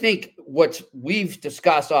 But I think what we've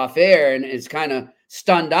discussed off air and has kind of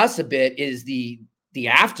stunned us a bit is the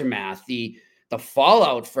aftermath, the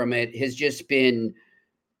fallout from it has just been,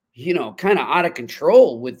 kind of out of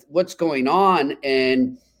control with what's going on.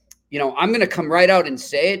 And, I'm going to come right out and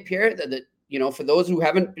say it, Pierre, that for those who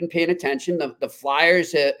haven't been paying attention, the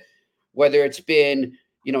Flyers, whether it's been,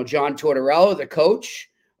 John Tortorella, the coach,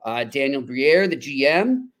 Daniel Briere, the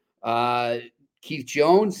GM, Keith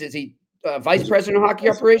Jones, is he Vice President of Hockey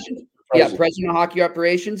Operations? Yeah, President of Hockey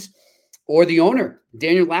Operations, or the owner,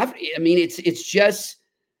 Daniel Lafferty. I mean, it's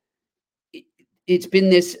been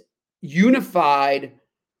this unified,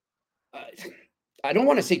 I don't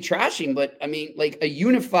want to say trashing, but I mean, like a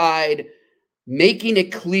unified making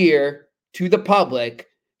it clear to the public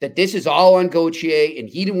that this is all on Gauthier and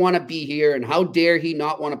he didn't want to be here and how dare he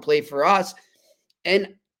not want to play for us.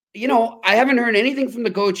 And, I haven't heard anything from the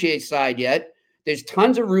Gauthier side yet. There's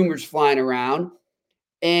tons of rumors flying around,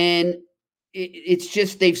 and it's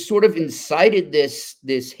just they've sort of incited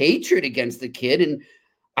this hatred against the kid. And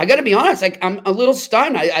I got to be honest, I'm a little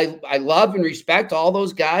stunned. I love and respect all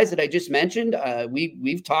those guys that I just mentioned.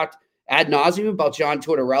 We've talked ad nauseum about John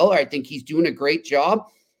Tortorella. I think he's doing a great job.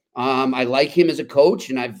 I like him as a coach,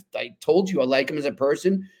 and I told you I like him as a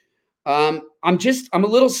person. I'm a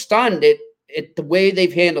little stunned at the way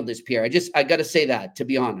they've handled this, Pierre. I got to say that, to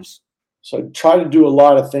be honest. So I try to do a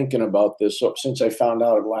lot of thinking about this. So since I found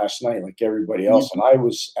out last night, like everybody else, and I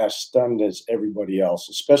was as stunned as everybody else,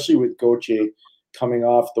 especially with Gauthier coming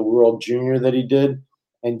off the World Junior that he did,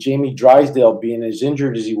 and Jamie Drysdale being as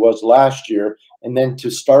injured as he was last year, and then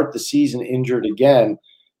to start the season injured again.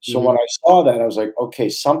 So when I saw that, I was like, okay,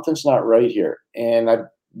 something's not right here. And I've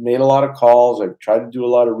made a lot of calls. I've tried to do a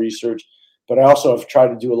lot of research, but I also have tried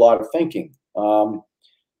to do a lot of thinking.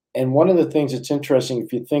 And one of the things that's interesting,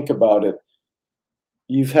 if you think about it,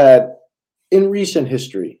 you've had, in recent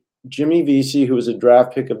history, Jimmy Vesey, who was a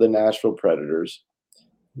draft pick of the Nashville Predators,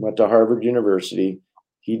 went to Harvard University.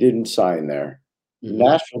 He didn't sign there.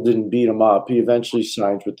 Nashville didn't beat him up. He eventually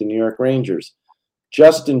signed with the New York Rangers.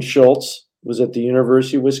 Justin Schultz was at the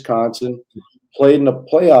University of Wisconsin, played in a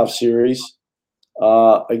playoff series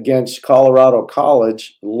against Colorado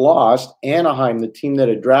College, lost. Anaheim, the team that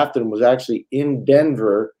had drafted him, was actually in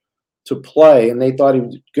Denver to play, and they thought he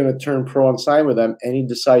was going to turn pro and sign with them, and he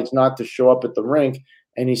decides not to show up at the rink,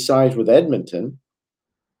 and he signs with Edmonton.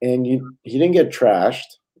 And he didn't get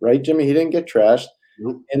trashed, right, Jimmy? He didn't get trashed.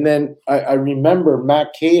 And then I remember Matt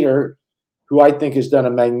Cater, who I think has done a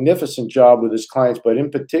magnificent job with his clients, but in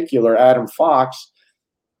particular, Adam Fox.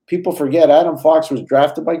 People forget Adam Fox was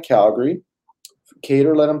drafted by Calgary.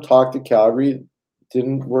 Cater let him talk to Calgary.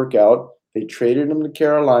 Didn't work out. They traded him to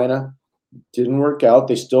Carolina. Didn't work out.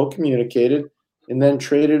 They still communicated, and then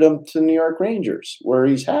traded him to New York Rangers, where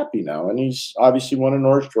he's happy now. And he's obviously won a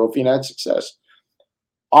Norris Trophy and had success.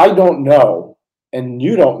 I don't know, and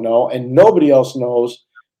you don't know, and nobody else knows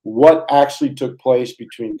what actually took place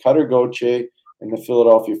between Cutter Gauthier and the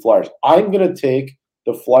Philadelphia Flyers. I'm going to take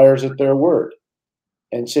the Flyers at their word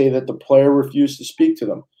and say that the player refused to speak to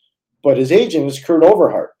them. But his agent is Kurt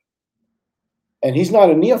Overhart. And he's not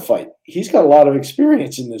a neophyte. He's got a lot of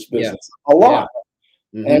experience in this business, a lot,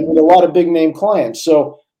 and with a lot of big name clients.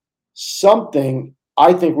 So something,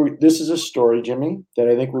 I think this is a story, Jimmy, that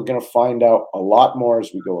I think we're going to find out a lot more as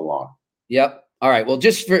we go along. Yep. All right. Well,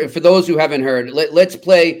 just for those who haven't heard, let's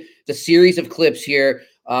play the series of clips here.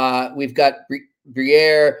 We've got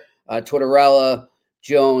Briere, Tortorella,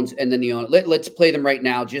 Jones, and then Neon. Let's play them right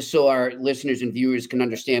now, just so our listeners and viewers can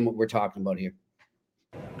understand what we're talking about here.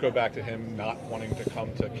 Go back to him not wanting to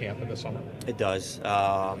come to camp in the summer? It does.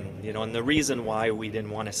 And the reason why we didn't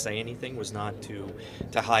want to say anything was not to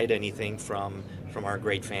hide anything from our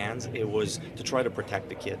great fans. It was to try to protect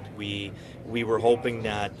the kid. We were hoping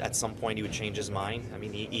that at some point he would change his mind. I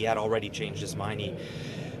mean, he had already changed his mind. He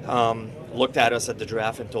looked at us at the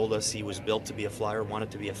draft and told us he was built to be a Flyer,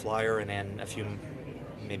 wanted to be a Flyer, and then a few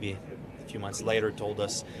months later told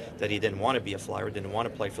us that he didn't want to be a Flyer, didn't want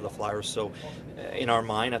to play for the Flyers. So in our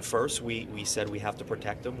mind at first, we said we have to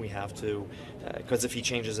protect him. We have to, because if he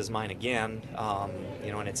changes his mind again,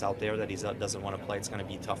 and it's out there that he doesn't want to play, it's going to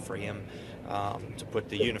be tough for him to put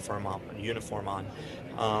the uniform on.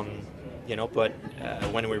 But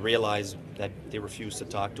when we realized that they refused to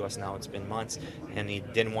talk to us, now it's been months, and he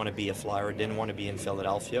didn't want to be a Flyer, didn't want to be in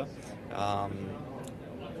Philadelphia,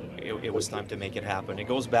 it was time to make it happen. It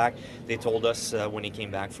goes back, they told us when he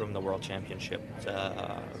came back from the World Championship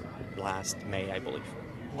last May, I believe.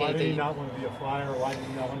 Why did he not want to be a Flyer? Why did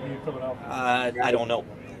he not want to be in Philadelphia? I don't know.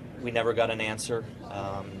 We never got an answer.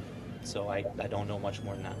 So I don't know much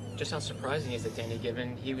more than that. Just how surprising is it, Danny,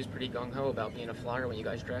 given he was pretty gung-ho about being a Flyer when you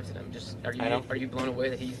guys drafted him? Are you blown away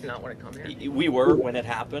that he did not want to come here? We were when it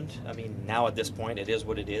happened. I mean, now at this point, it is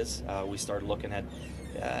what it is. We started looking at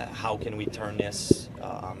how can we turn this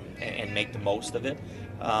and make the most of it.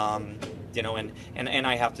 And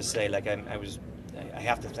I have to say, like I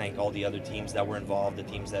have to thank all the other teams that were involved, the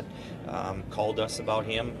teams that called us about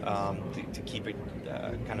him to keep it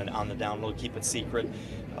kind of on the down low, keep it secret,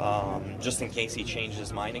 just in case he changed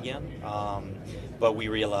his mind again. But we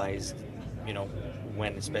realized,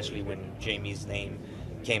 especially when Jamie's name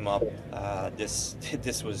came up,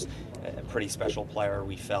 this was a pretty special player,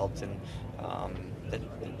 we felt, and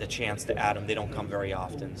the chance to add him, they don't come very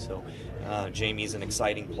often. So Jamie's an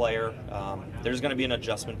exciting player. There's going to be an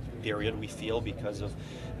adjustment period, we feel, because of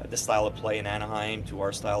the style of play in Anaheim to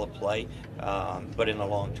our style of play. But in the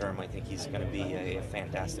long term, I think he's going to be a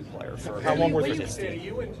fantastic player for this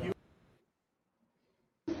team.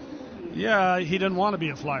 Yeah, he didn't want to be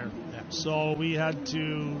a Flyer. So we had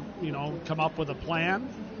to, come up with a plan,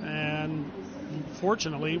 and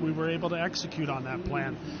fortunately we were able to execute on that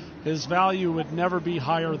plan. His value would never be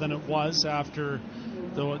higher than it was after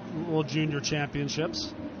the World Junior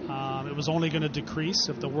Championships. It was only going to decrease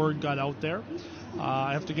if the word got out there.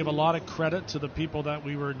 I have to give a lot of credit to the people that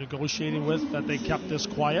we were negotiating with, that they kept this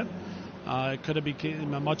quiet. it could have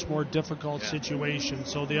become a much more difficult situation.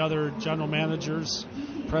 So the other general managers,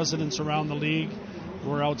 presidents around the league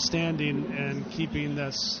were outstanding in keeping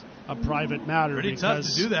this a private matter. Pretty tough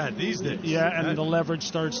to do that these days. Yeah, and the leverage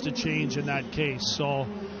starts to change in that case. So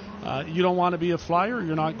you don't want to be a Flyer.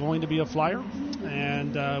 You're not going to be a Flyer.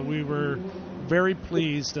 And we were very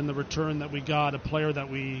pleased in the return that we got, a player that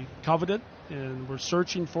we coveted and we're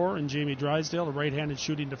searching for in Jamie Drysdale, a right-handed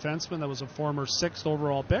shooting defenseman that was a former 6th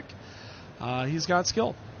overall pick. He's got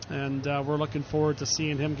skill, and we're looking forward to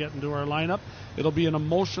seeing him get into our lineup. It'll be an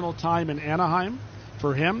emotional time in Anaheim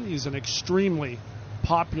for him. He's an extremely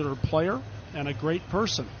popular player and a great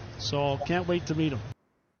person, so can't wait to meet him.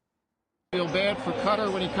 Feel bad for Cutter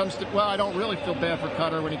when he comes to, well, I don't really feel bad for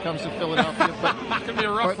Cutter when he comes to Philadelphia, but it's going to be a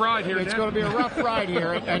rough ride here. It's going to be a rough ride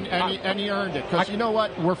here, and he earned it, because you know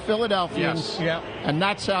what, we're Philadelphians, and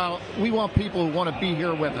that's how we want people who want to be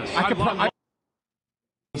here with us.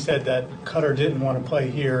 He said that Cutter didn't want to play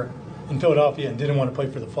here in Philadelphia and didn't want to play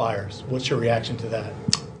for the Flyers. What's your reaction to that?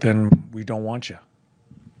 Then we don't want you.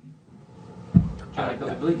 I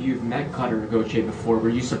believe you've met Cutter Gauthier before. Were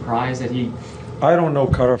you surprised that he... I don't know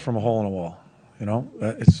Cutter from a hole in a wall, you know.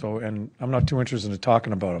 And I'm not too interested in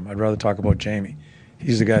talking about him. I'd rather talk about Jamie.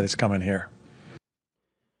 He's the guy that's coming here.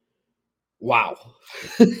 Wow.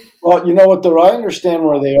 Well, you know what, though? I understand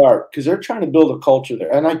where they are, because they're trying to build a culture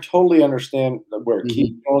there. And I totally understand where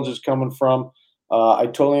Keith Jones is coming from. I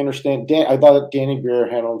totally understand. I thought that Danny Greer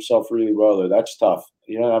handled himself really well there. That's tough.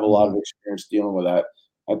 He doesn't have a lot of experience dealing with that.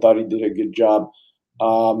 I thought he did a good job.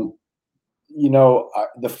 You know,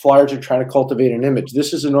 the Flyers are trying to cultivate an image.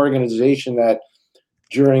 This is an organization that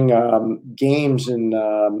during games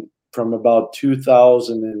from about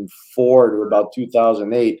 2004 to about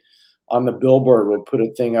 2008, on the billboard will put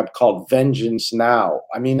a thing up called "Vengeance Now."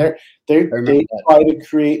 I mean, they try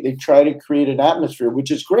to create an atmosphere,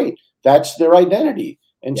 which is great. That's their identity,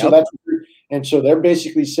 and so they're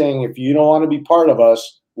basically saying, if you don't want to be part of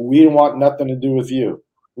us, we don't want nothing to do with you.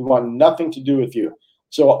 We want nothing to do with you.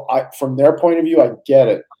 So from their point of view, I get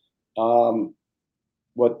it.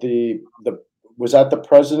 What was that the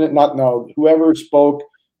president? Whoever spoke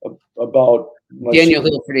about Daniel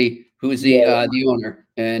Hilferty, who's the owner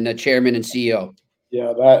and the chairman and CEO.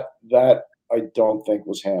 Yeah, that I don't think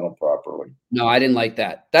was handled properly. No, I didn't like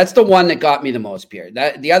that. That's the one that got me the most, Pierre.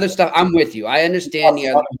 The other stuff, I'm with you. I understand the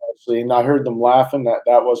other. And I heard them laughing.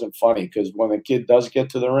 That wasn't funny, because when the kid does get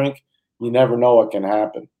to the rink, you never know what can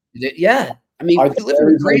happen. Yeah. I mean, we live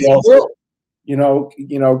in a crazy world. You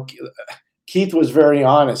know, Keith was very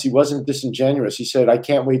honest. He wasn't disingenuous. He said, I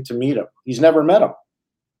can't wait to meet him. He's never met him.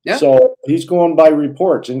 Yeah. So he's going by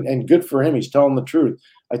reports, and good for him. He's telling the truth.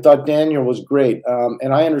 I thought Daniel was great.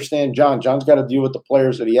 And I understand John. John's got to deal with the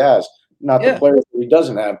players that he has, not the players that he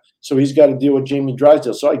doesn't have. So he's got to deal with Jamie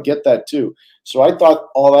Drysdale. So I get that too. So I thought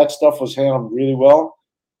all that stuff was handled really well.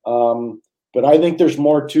 But I think there's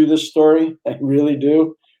more to this story. I really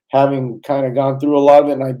do, having kind of gone through a lot of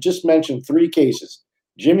it. And I just mentioned 3 cases: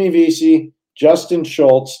 Jimmy Vesey, Justin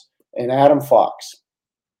Schultz, and Adam Fox.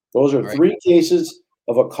 Those are 3 cases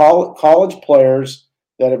of college players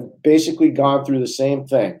that have basically gone through the same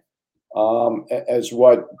thing as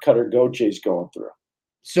what Cutter Gauthier is going through.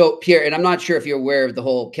 So, Pierre, and I'm not sure if you're aware of the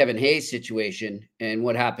whole Kevin Hayes situation and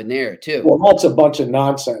what happened there, too. Well, that's a bunch of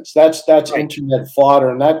nonsense. That's internet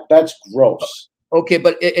fodder, and that's gross. Okay,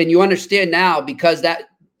 and you understand now, because that,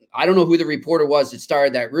 I don't know who the reporter was that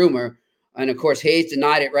started that rumor, and of course Hayes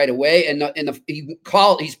denied it right away. And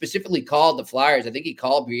he specifically called the Flyers. I think he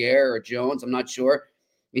called Briere or Jones. I'm not sure.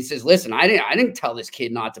 He says, "Listen, I didn't tell this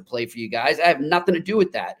kid not to play for you guys. I have nothing to do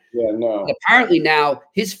with that." Yeah, no. But apparently now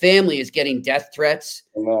his family is getting death threats.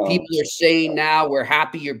 No. People are saying now, "We're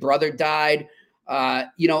happy your brother died."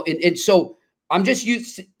 And so I'm just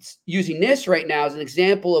using this right now as an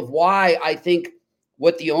example of why I think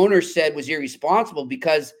what the owner said was irresponsible,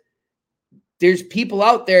 because there's people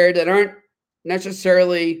out there that aren't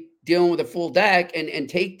necessarily dealing with a full deck and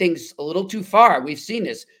take things a little too far. We've seen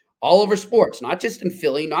this all over sports, not just in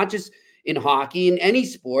Philly, not just in hockey, in any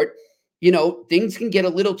sport. You know, things can get a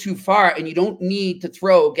little too far, and you don't need to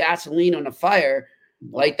throw gasoline on a fire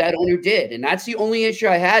like that owner did. And that's the only issue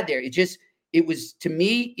I had there. It was, to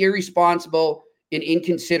me, irresponsible and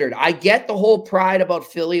inconsiderate. I get the whole pride about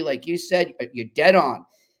Philly. Like you said, you're dead on.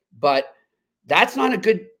 But that's not a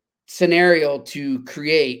good scenario to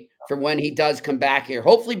create for when he does come back here.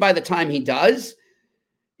 Hopefully by the time he does,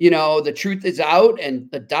 the truth is out and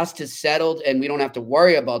the dust has settled and we don't have to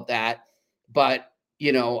worry about that. But,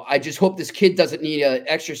 I just hope this kid doesn't need an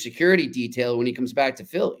extra security detail when he comes back to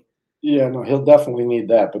Philly. Yeah, no, he'll definitely need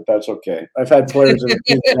that, but that's okay. I've had players that have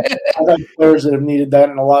needed that. I've had players that have needed that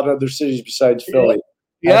in a lot of other cities besides Philly.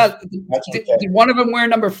 Yeah. That's Did okay. one of them wear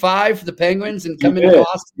number 5 for the Penguins and come He into did.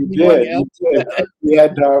 Boston? He did. He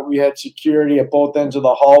did. We had security at both ends of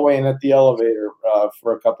the hallway and at the elevator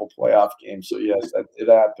for a couple playoff games. So yes, that did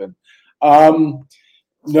happen.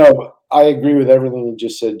 No, I agree with everything you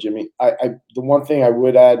just said, Jimmy. The one thing I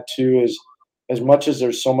would add too is, as much as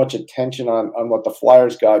there's so much attention on what the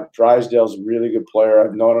Flyers got, Drysdale's a really good player.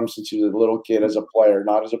 I've known him since he was a little kid as a player,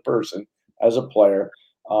 not as a person, as a player.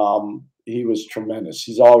 He was tremendous.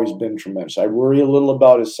 He's always been tremendous. I worry a little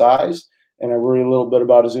about his size, and I worry a little bit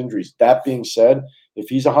about his injuries. That being said, if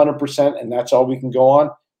he's 100% and that's all we can go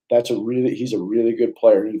on, he's a really good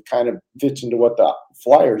player. He kind of fits into what the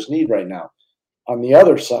Flyers need right now. On the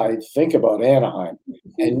other side, think about Anaheim.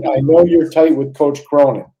 And I know you're tight with Coach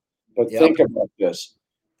Cronin, but think about this.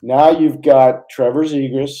 Now you've got Trevor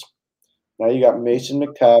Zegras. Now you got Mason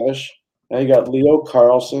McTavish. Now you got Leo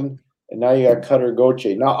Carlson. And now you got Cutter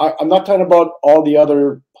Gauthier. Now, I'm not talking about all the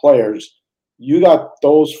other players. You got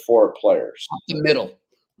those 4 players. The middle.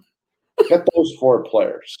 Get those 4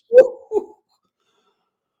 players.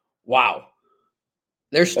 Wow.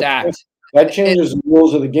 They're stacked. That changes the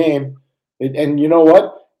rules of the game. And you know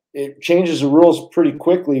what? It changes the rules pretty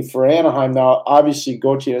quickly for Anaheim. Now, obviously,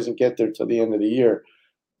 Gauthier doesn't get there till the end of the year.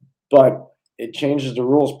 But it changes the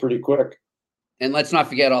rules pretty quick. And let's not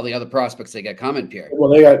forget all the other prospects they got coming, Pierre. Well,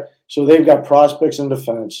 they've got prospects in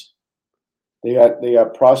defense. They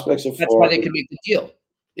got prospects at That's why they can make the deal.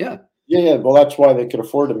 Yeah. Yeah. Well, that's why they could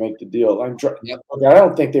afford to make the deal. I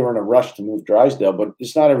don't think they were in a rush to move Drysdale, but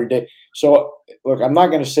it's not every day. So, look, I'm not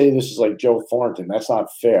going to say this is like Joe Thornton. That's not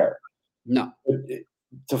fair. No.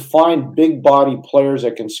 To find big body players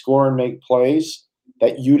that can score and make plays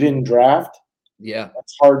that you didn't draft,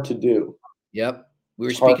 that's hard to do. Yep. We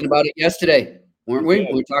were speaking about it yesterday, weren't we?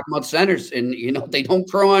 We were talking about centers, and they don't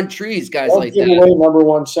grow on trees, guys like that. Don't give away number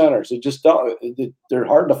 1 centers. They just don't. They're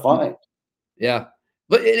hard to find. Yeah,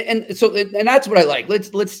 but and that's what I like.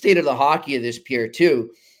 Let's stay to the hockey of this, Pierre,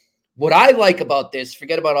 too. What I like about this,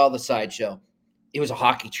 forget about all the sideshow. It was a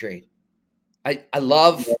hockey trade. I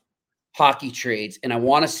love hockey trades, and I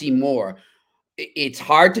want to see more. It's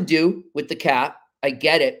hard to do with the cap. I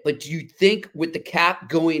get it, but do you think with the cap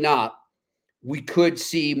going up, we could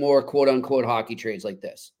see more quote unquote hockey trades like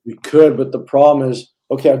this? We could, but the problem is,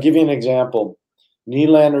 okay, I'll give you an example.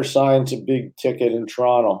 Nylander signs a big ticket in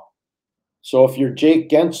Toronto. So if you're Jake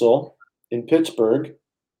Gensel in Pittsburgh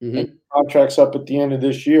and your contract's up at the end of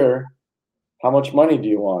this year, how much money do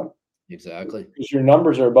you want? Exactly. Because your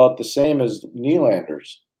numbers are about the same as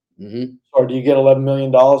Nylander's. Or do you get $11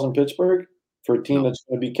 million in Pittsburgh for a team that's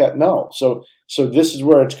going to be kept? No. So this is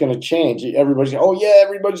where it's going to change. Everybody's going,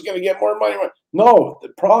 everybody's going to get more money. No, the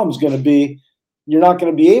problem's going to be you're not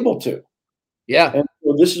going to be able to. Yeah. And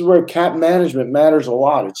so this is where cap management matters a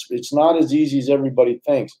lot. It's not as easy as everybody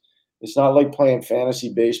thinks. It's not like playing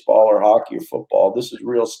fantasy baseball or hockey or football. This is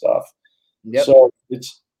real stuff. Yep. So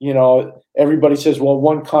it's, everybody says, well,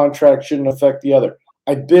 one contract shouldn't affect the other.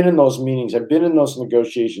 I've been in those meetings. I've been in those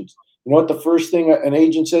negotiations. You know what the first thing an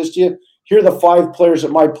agent says to you? Here are the 5 players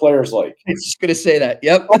that my players like. I was just going to say that.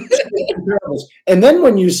 Yep. And then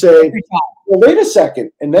when you say, well, wait a second.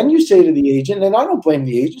 And then you say to the agent, and I don't blame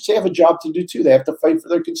the agents. They have a job to do too. They have to fight for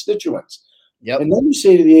their constituents. Yep. And then you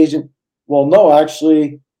say to the agent, well, no,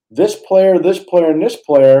 actually, this player, and this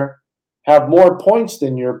player have more points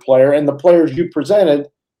than your player and the players you presented,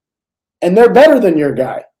 and they're better than your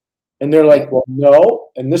guy. And they're like, well, no.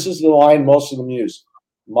 And this is the line most of them use.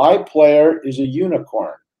 My player is a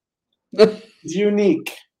unicorn. It's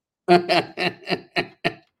unique. Well,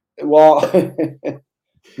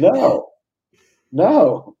 no.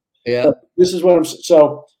 Yeah. This is what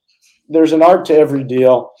so there's an art to every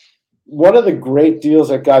deal. One of the great deals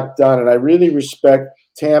that got done, and I really respect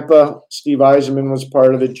Tampa, Steve Yzerman was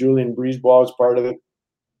part of it. Julian Breezeball was part of it.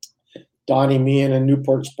 Donnie Meehan and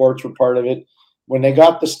Newport Sports were part of it. When they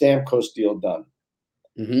got the Stamkos deal done,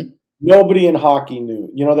 nobody in hockey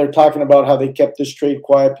knew. They're talking about how they kept this trade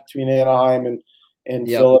quiet between Anaheim and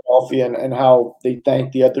Philadelphia and how they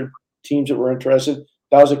thanked the other teams that were interested.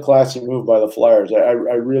 That was a classy move by the Flyers. I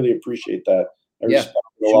really appreciate that. I respect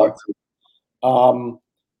it a lot.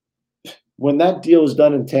 When that deal was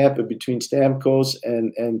done in Tampa between Stamkos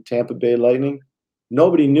and Tampa Bay Lightning,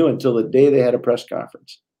 nobody knew until the day they had a press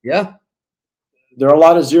conference. Yeah. There are a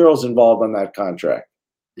lot of zeros involved on that contract.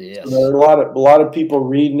 Yes. So there are a lot of people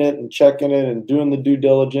reading it and checking it and doing the due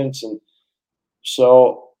diligence. And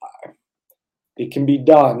so it can be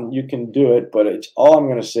done. You can do it. But all I'm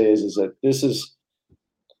going to say is that this is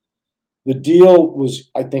The deal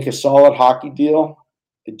was, I think, a solid hockey deal.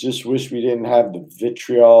 I just wish we didn't have the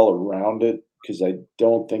vitriol around it because I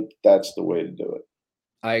don't think that's the way to do it.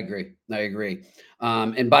 I agree.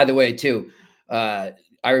 And by the way, too, I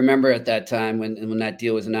remember at that time when that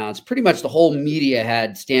deal was announced, pretty much the whole media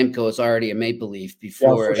had Stamkos already a Maple Leaf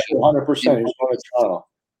before. Yeah, for sure, 100%. He was going to Toronto.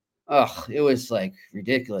 Oh, it was like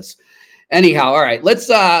ridiculous. Anyhow, all right, let's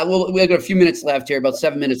we've got a few minutes left here, about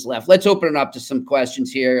 7 minutes left. Let's open it up to some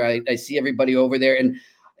questions here. I see everybody over there, and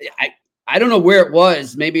I don't know where it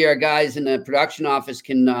was. Maybe our guys in the production office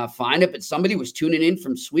can find it, but somebody was tuning in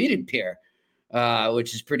from Sweden, Pierre,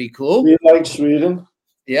 which is pretty cool. We like Sweden.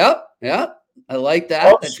 Yep. I like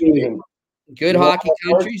that. That's Sweden. Good hockey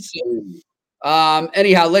country. So,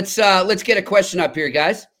 anyhow, let's get a question up here,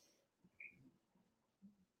 guys.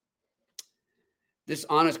 This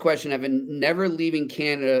honest question: I've been never leaving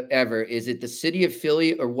Canada ever. Is it the city of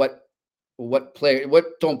Philly, or what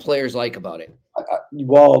don't players like about it?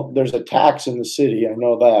 Well, there's a tax in the city. I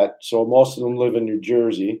know that. So most of them live in New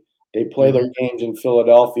Jersey. They play their games in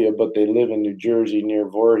Philadelphia, but they live in New Jersey, near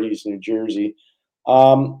Voorhees, New Jersey.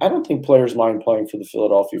 I don't think players mind playing for the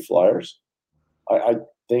Philadelphia Flyers. I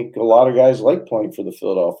think a lot of guys like playing for the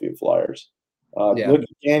Philadelphia Flyers. Look at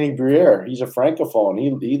Danny Briere. He's a Francophone.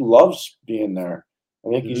 He loves being there. I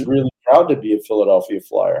think he's really proud to be a Philadelphia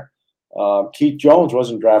Flyer. Keith Jones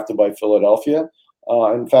wasn't drafted by Philadelphia.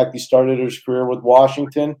 In fact, he started his career with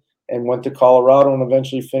Washington and went to Colorado and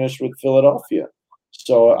eventually finished with Philadelphia.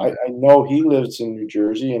 So I know he lives in New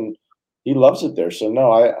Jersey and he loves it there. So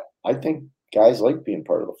no, I think guys like being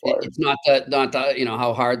part of the Flyers. It's not the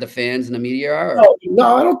how hard the fans and the media are.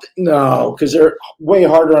 No, I don't. No, because they're way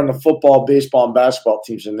harder on the football, baseball, and basketball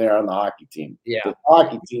teams than they are on the hockey team. Yeah, the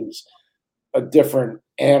hockey team's a different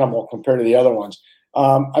animal compared to the other ones.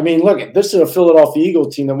 I mean, look, this is a Philadelphia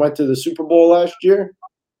Eagles team that went to the Super Bowl last year.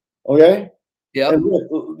 Okay. Yeah. And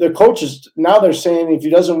look, the coaches now they're saying if he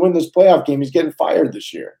doesn't win this playoff game, he's getting fired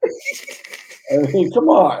this year. I mean, come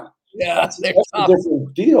on. Yeah, that's a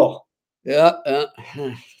different deal. Yeah,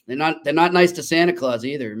 they're not nice to Santa Claus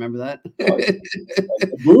either. Remember that? They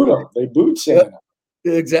booed him. They booed Santa.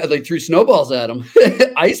 Yeah, exactly. Threw snowballs at him,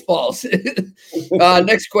 ice balls.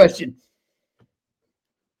 Next question.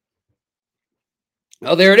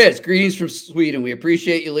 Oh, there it is. Greetings from Sweden. We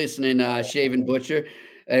appreciate you listening, Shaven Butcher.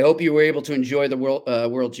 I hope you were able to enjoy the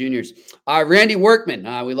World Juniors. Randy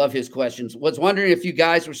Workman, we love his questions. Was wondering if you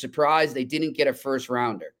guys were surprised they didn't get a first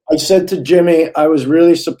rounder. I said to Jimmy, I was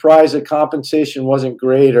really surprised the compensation wasn't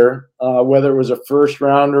greater, whether it was a first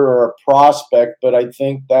rounder or a prospect. But I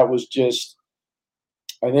think that was just,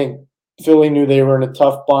 I think Philly knew they were in a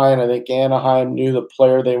tough bind. I think Anaheim knew the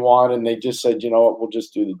player they wanted, and they just said, you know what, we'll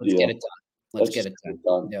just do the deal. Get it done. Let's get it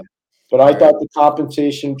done. Yep. But I thought the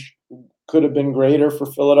compensation could have been greater for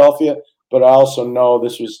Philadelphia, but I also know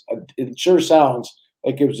it sure sounds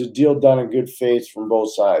like it was a deal done in good faith from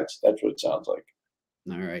both sides. That's what it sounds like.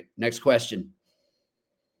 All right. Next question.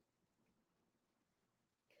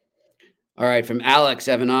 All right. From Alex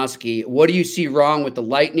Evanovsky. What do you see wrong with the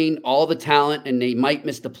Lightning? All the talent, and they might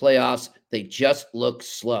miss the playoffs. They just look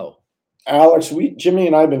slow. Alex, Jimmy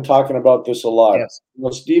and I have been talking about this a lot. Yes.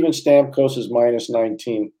 Well, Steven Stamkos is minus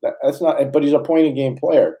 19. That's not, but he's a point-a-game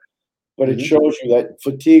player. But it shows you that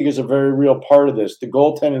fatigue is a very real part of this. The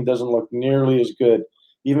goaltending doesn't look nearly as good.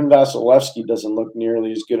 Even Vasilevsky doesn't look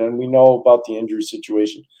nearly as good, and we know about the injury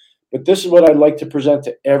situation. But this is what I'd like to present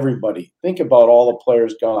to everybody. Think about all the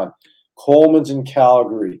players gone. Coleman's in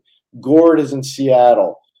Calgary. Gord is in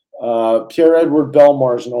Seattle. Pierre-Edouard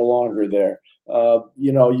Bellemare is no longer there.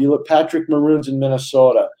 You look, Patrick Maroon's in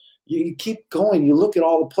Minnesota. You keep going. You look at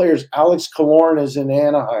all the players. Alex Killorn is in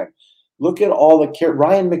Anaheim. Look at all the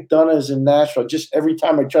Ryan McDonough is in Nashville. Just every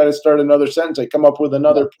time I try to start another sentence, I come up with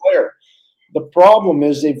another player. The problem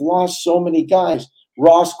is they've lost so many guys.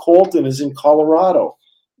 Ross Colton is in Colorado.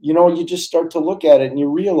 You just start to look at it and you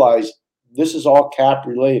realize this is all cap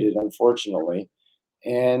related, unfortunately.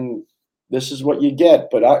 And this is what you get.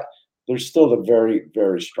 But they're still a very,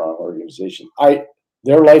 very strong organization.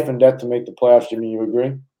 They're life and death to make the playoffs. Jimmy, you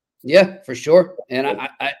agree? Yeah, for sure. And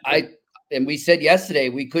and we said yesterday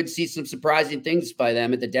we could see some surprising things by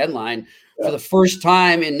them at the deadline. For the first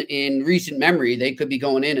time in recent memory, they could be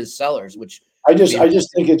going in as sellers. Which I just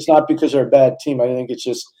think it's not because they're a bad team. I think it's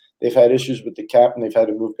just they've had issues with the cap and they've had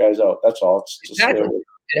to move guys out. That's all. It's just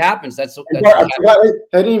it happens. I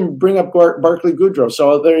didn't even bring up Barclay Goodrow.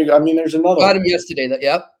 So there you go. I mean, there's another. Got him yesterday.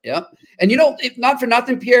 Yep. And if not for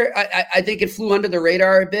nothing, Pierre, I think it flew under the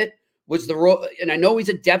radar a bit. Was the role, and I know he's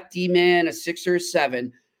a depth D man, a 6 or a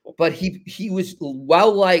 7, but he was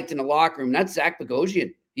well liked in the locker room. That's Zach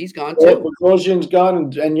Bogosian. He's gone too. Bogosian's gone,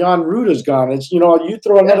 and Jan Ruda's gone. It's, you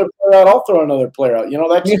throw another player out, I'll throw another player out.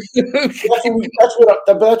 That's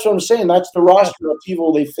what I'm saying. That's the roster of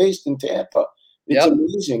people they faced in Tampa. It's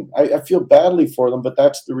amazing. I feel badly for them, but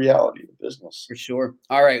that's the reality of the business. For sure.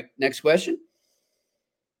 All right, next question.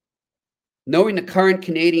 Knowing the current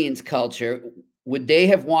Canadians culture, would they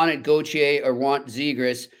have wanted Gauthier or want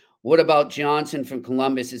Zegras? What about Johnson from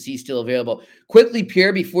Columbus? Is he still available? Quickly,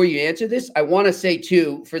 Pierre, before you answer this, I want to say,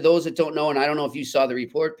 too, for those that don't know, and I don't know if you saw the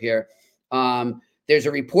report, Pierre, there's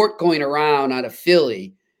a report going around out of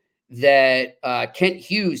Philly that Kent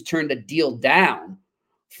Hughes turned a deal down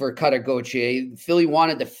for Cutter Gauthier. Philly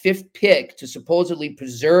wanted the 5th pick to supposedly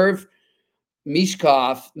preserve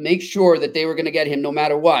Mishkov, make sure that they were going to get him no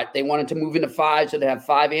matter what. They wanted to move into 5 so they have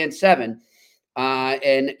 5 and 7.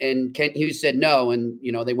 And Kent Hughes said no, and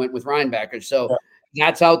they went with Reinbacher. So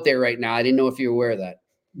that's out there right now. I didn't know if you were aware of that.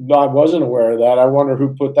 No, I wasn't aware of that. I wonder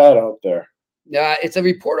who put that out there. It's a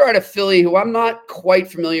reporter out of Philly who I'm not quite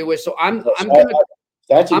familiar with. So I'm gonna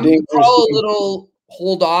call a little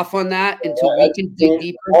hold off on that until we can dig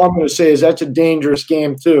deeper. All I'm going to say is that's a dangerous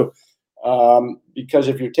game too, because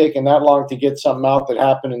if you're taking that long to get something out that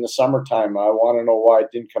happened in the summertime, I want to know why it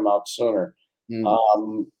didn't come out sooner.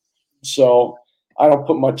 So I don't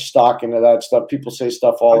put much stock into that stuff. People say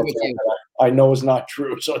stuff all the time that I know is not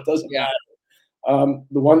true, so it doesn't matter.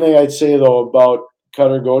 The one thing I'd say, though, about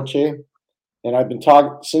Cutter Gauthier, and I've been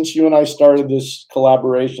talking since you and I started this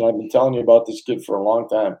collaboration, I've been telling you about this kid for a long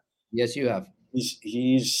time. Yes, you have.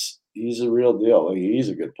 He's a real deal. He's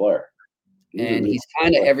a good player. He's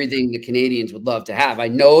kind of everything the Canadians would love to have. I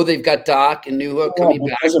know they've got Doc and Newhook coming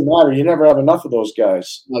back. It doesn't matter. You never have enough of those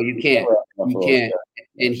guys. No, you can't. You can't.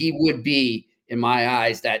 And he would be, in my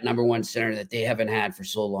eyes, that number 1 center that they haven't had for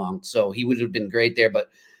so long. So he would have been great there, but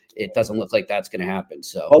it doesn't look like that's going to happen.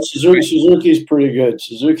 So Suzuki's pretty good.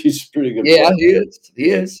 Suzuki's pretty good. Yeah, he is.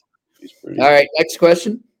 He's pretty All right, next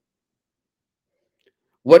question.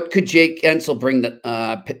 What could Jake Ensel bring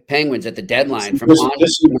the Penguins at the deadline from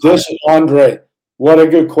this is Andre. What a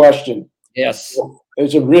good question. Yes.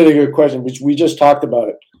 It's a really good question, which we just talked about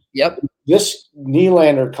it. Yep. This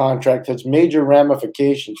Nylander contract has major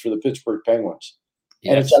ramifications for the Pittsburgh Penguins.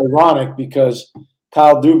 Yes. And it's ironic because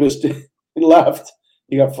Kyle Dubas left.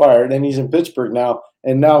 He got fired, and he's in Pittsburgh now.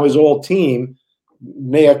 And now his old team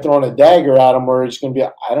may have thrown a dagger at him where it's going to be,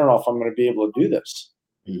 I don't know if I'm going to be able to do this.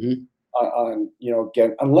 Mm-hmm.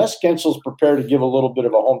 Unless Gensel's prepared to give a little bit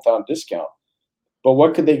of a hometown discount. But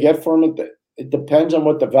what could they get for him? It depends on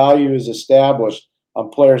what the value is established on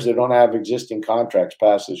players that don't have existing contracts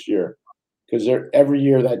past this year. Because every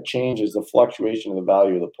year that changes the fluctuation of the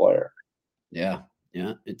value of the player. Yeah.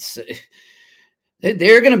 It's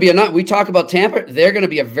they're going to be we talk about Tampa. They're going to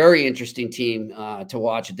be a very interesting team to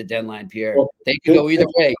watch at the deadline, Pierre. Well, they could go either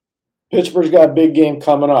way. Pittsburgh's got a big game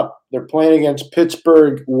coming up. They're playing against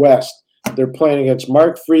Pittsburgh West. They're playing against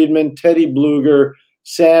Mark Friedman, Teddy Bluger,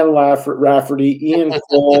 Sam Rafferty, Ian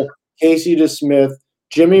Cole, Casey DeSmith,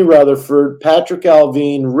 Jimmy Rutherford, Patrick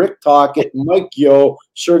Alvin, Rick Tocchet, Mike Yeo,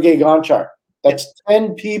 Sergei Gonchar. That's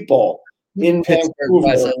 10 people in Vancouver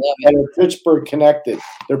that are Pittsburgh connected.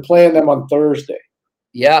 They're playing them on Thursday.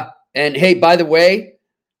 Yeah. And, hey, by the way,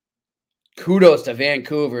 kudos to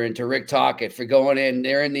Vancouver and to Rick Tocchet for going in.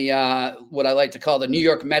 They're in the what I like to call the New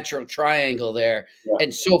York Metro Triangle there. Yeah.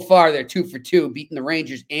 And so far, they're 2 for 2, beating the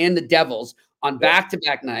Rangers and the Devils on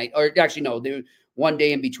back-to-back night. Or actually, no, they were one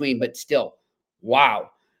day in between, but still.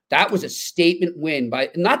 Wow. That was a statement win by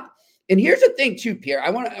not – and here's the thing too, Pierre. I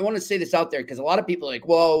want to say this out there because a lot of people are like,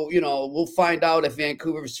 well, we'll find out if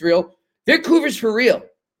Vancouver's real. Vancouver's for real.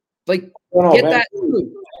 Like, get that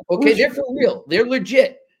through. Okay, they're for real. They're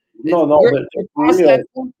legit. No, they're for real.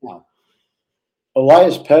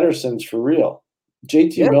 Elias Pettersson's for real.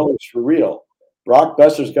 JT Miller's for real. Brock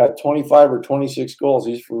Besser's got 25 or 26 goals.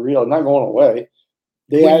 He's for real. Not going away.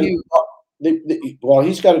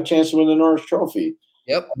 He's got a chance to win the Norris Trophy.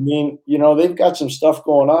 Yep. I mean, they've got some stuff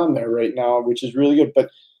going on there right now, which is really good. But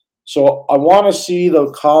so I want to see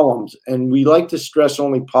the columns, and we like to stress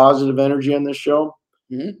only positive energy on this show.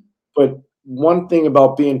 Mm-hmm. But one thing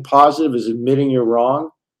about being positive is admitting you're wrong.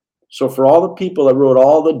 So for all the people that wrote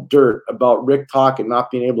all the dirt about Rick Tocchet not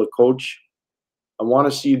being able to coach, I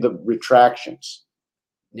want to see the retractions.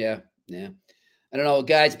 Yeah. I don't know,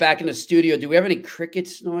 guys, back in the studio, do we have any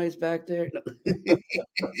crickets noise back there? No.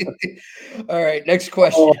 All right, next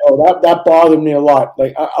question. Oh, that bothered me a lot.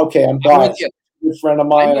 Like, okay, I'm biased. A good friend of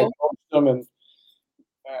mine, I coached him and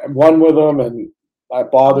I won with him, and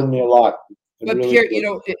that bothered me a lot. But really Pierre,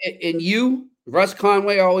 and Russ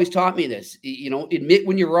Conway always taught me this. Admit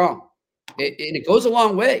when you're wrong, and it goes a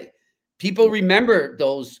long way. people remember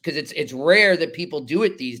those because it's rare that people do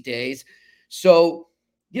it these days. So,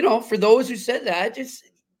 for those who said that, just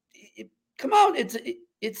come on.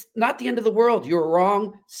 It's not the end of the world. You're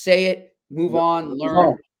wrong. Say it, move on,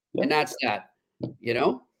 learn. And that's that,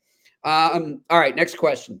 all right. Next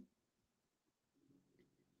question.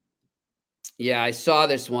 Yeah, I saw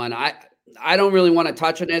this one. I don't really want to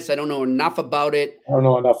touch on this. I don't know enough about it. I don't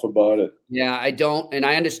know enough about it. Yeah, I don't, and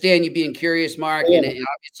I understand you being curious, Mark. Yeah. And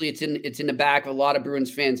obviously, it's in the back of a lot of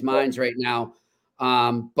Bruins fans' minds right now.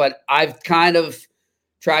 But I've kind of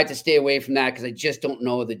tried to stay away from that because I just don't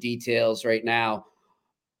know the details right now.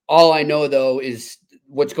 All I know though is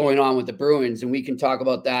what's going on with the Bruins, and we can talk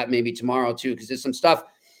about that maybe tomorrow too, because there's some stuff.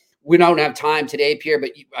 We don't have time today, Pierre,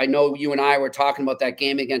 but I know you and I were talking about that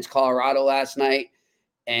game against Colorado last night,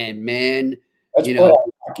 and man, that's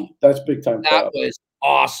hockey. That's big time. That was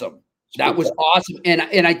awesome. That was awesome,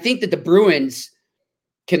 and I think that the Bruins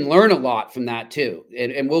can learn a lot from that too,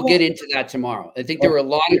 and we'll get into that tomorrow. I think there were a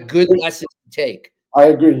lot of good lessons to take. I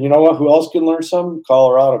agree. You know what? Who else can learn something?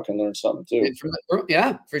 Colorado can learn something too.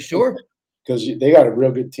 Yeah, for sure. Because they got a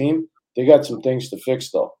real good team. They got some things to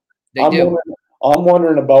fix though. They do. I'm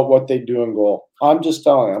wondering about what they do in goal. I'm just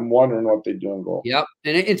telling you, I'm wondering what they do in goal. Yep.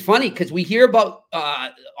 And it's funny because we hear about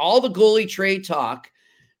all the goalie trade talk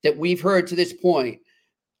that we've heard to this point.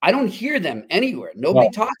 I don't hear them anywhere. Nobody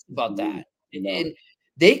talks about that. No. And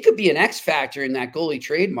they could be an X factor in that goalie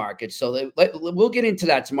trade market. So we'll get into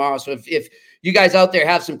that tomorrow. So if you guys out there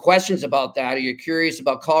have some questions about that, or you're curious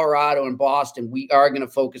about Colorado and Boston, we are going to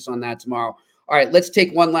focus on that tomorrow. All right, let's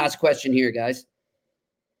take one last question here, guys.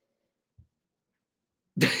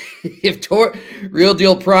 If Real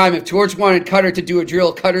Deal Prime, if Torch wanted Cutter to do a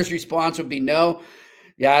drill, Cutter's response would be no.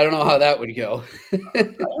 Yeah, I don't know how that would go. I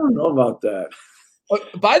don't know about that.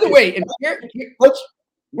 By the way,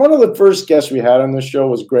 one of the first guests we had on this show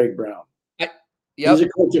was Greg Brown. He's a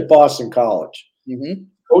coach at Boston College. Mm-hmm.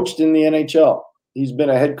 Coached in the NHL. He's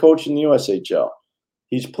been a head coach in the USHL.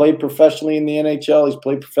 He's played professionally in the NHL. He's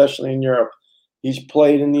played professionally in Europe. He's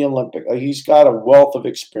played in the Olympic. He's got a wealth of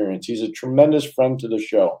experience. He's a tremendous friend to the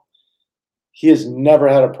show. He has never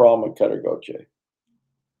had a problem with Cutter Gauthier.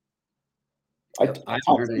 I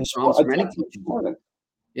haven't heard any problems from any coach.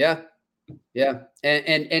 Yeah. Yeah.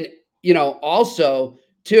 And also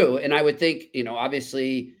too, and I would think,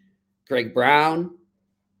 obviously Greg Brown,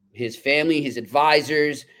 his family, his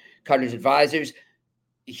advisors, Cutter's advisors,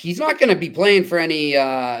 he's not going to be playing for any,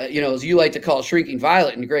 as you like to call Shrinking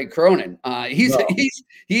Violet and Greg Cronin.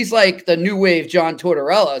 He's like the new wave John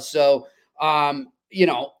Tortorella. So, I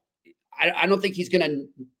don't think he's going to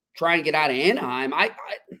try and get out of Anaheim. I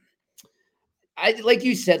like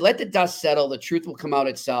you said, let the dust settle. The truth will come out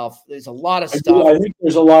itself. There's a lot of stuff. I think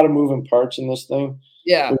there's a lot of moving parts in this thing.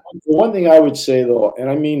 Yeah. The one thing I would say, though, and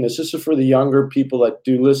I mean this is for the younger people that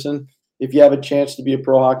do listen, if you have a chance to be a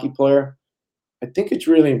pro hockey player, I think it's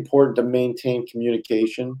really important to maintain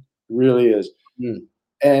communication. It really is. Mm.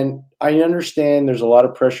 And I understand there's a lot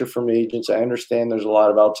of pressure from agents. I understand there's a lot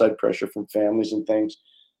of outside pressure from families and things.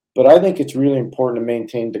 But I think it's really important to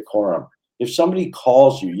maintain decorum. If somebody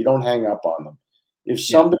calls you, you don't hang up on them. If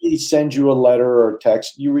somebody sends you a letter or a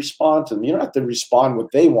text, you respond to them. You don't have to respond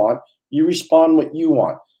what they want. You respond what you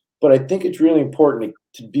want. But I think it's really important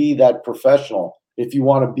to be that professional if you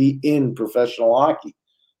want to be in professional hockey.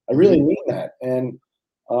 I really mean that. And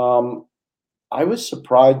I was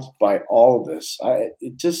surprised by all of this.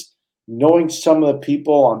 Just knowing some of the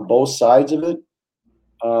people on both sides of it,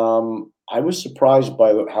 I was surprised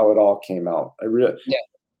by how it all came out.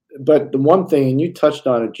 But the one thing, and you touched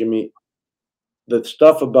on it, Jimmy, the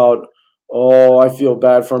stuff about, I feel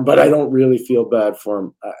bad for him, but I don't really feel bad for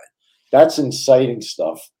him. That's inciting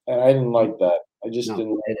stuff. And I didn't like that. I just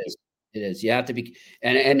didn't like it. It is. You have to be,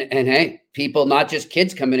 and hey, people, not just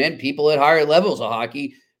kids coming in, people at higher levels of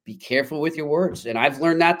hockey, be careful with your words. And I've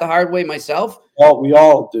learned that the hard way myself. Well, we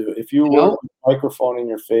all do. If you work with a microphone in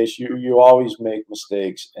your face, you always make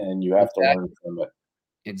mistakes, and you have to learn from it.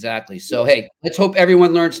 Exactly. So, hey, let's hope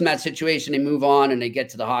everyone learns from that situation and move on, and they get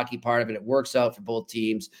to the hockey part of it. It works out for both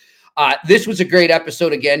teams. This was a great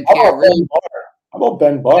episode again, Pierre. How about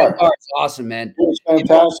Ben Barr? Ben Barr is awesome, man. It was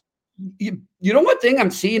fantastic. You know what thing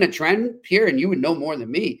I'm seeing a trend here, and you would know more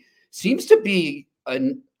than me, seems to be a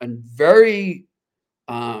very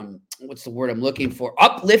what's the word I'm looking for?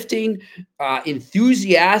 Uplifting,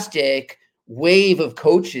 enthusiastic wave of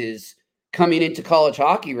coaches coming into college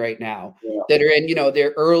hockey right now that are in,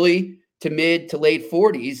 their early to mid to late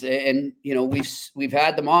 40s. And, we've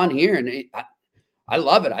had them on here, and I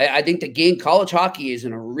love it. I think the game, college hockey is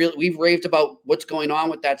we've raved about what's going on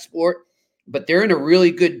with that sport, but they're in a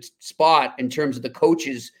really good spot in terms of the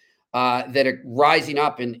coaches that are rising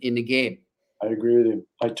up in the game. I agree with you.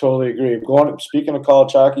 I totally agree. Speaking of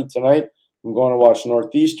college hockey tonight, I'm going to watch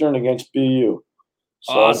Northeastern against BU.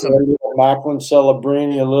 So awesome. A little Macklin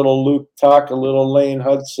Celebrini, a little Luke Tuck, a little Lane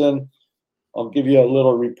Hudson. I'll give you a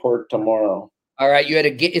little report tomorrow. All right.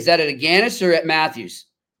 Is that at Aganis or at Matthews?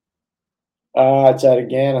 It's at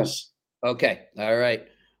Aganis. Okay. All right.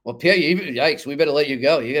 Well, Pierre, yikes, we better let you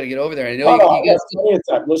go. You got to get over there. I know you got plenty of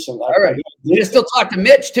time. Listen. All right. You can still talk to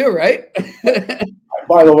Mitch too, right?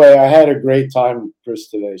 By the way, I had a great time, Chris,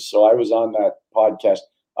 today. So I was on that podcast.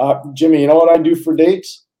 Jimmy, you know what I do for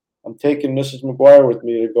dates? I'm taking Mrs. McGuire with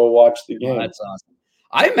me to go watch the game. Oh, that's awesome.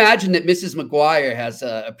 I imagine that Mrs. McGuire has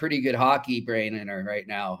a pretty good hockey brain in her right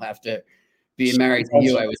now after being married to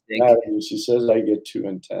you, I would think. She says I get too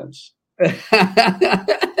intense.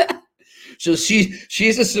 So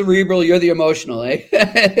she's a cerebral, you're the emotional, eh?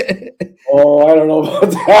 Oh, I don't know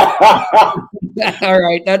about that. All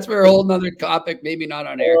right, that's for a whole nother topic, maybe not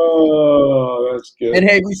on air. Oh, that's good. And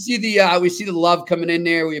hey, we see the love coming in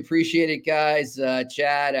there. We appreciate it, guys.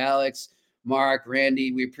 Chad, Alex, Mark,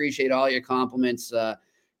 Randy, we appreciate all your compliments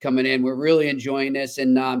coming in. We're really enjoying this.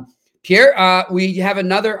 And Pierre, we have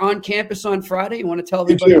another on campus on Friday. You want to tell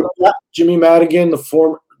everybody about that? Jimmy Madigan, the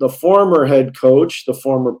former head coach, the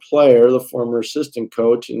former player, the former assistant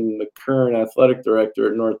coach, and the current athletic director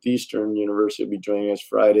at Northeastern University will be joining us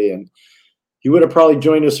Friday. And he would have probably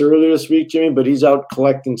joined us earlier this week, Jimmy, but he's out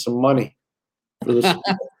collecting some money for this.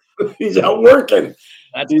 He's out working.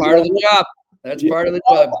 That's part of the job. That's part of the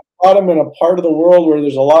job. Got him in a part of the world where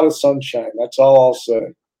there's a lot of sunshine. That's all I'll say.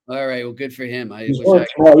 All right. Well, good for him. He's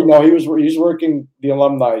working the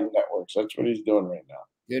alumni networks. That's what he's doing right now.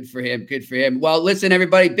 Good for him. Good for him. Well, listen,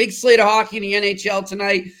 everybody, big slate of hockey in the NHL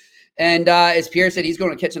tonight. And as Pierre said, he's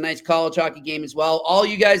going to catch a nice college hockey game as well. All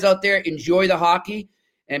you guys out there, enjoy the hockey.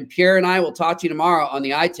 And Pierre and I will talk to you tomorrow on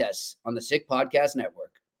the iTest on the Sick Podcast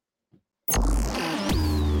Network.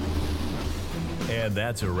 And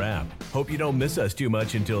that's a wrap. Hope you don't miss us too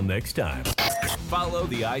much until next time. Follow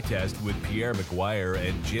the iTest with Pierre McGuire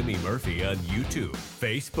and Jimmy Murphy on YouTube,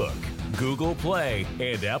 Facebook, Google Play,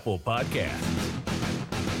 and Apple Podcasts.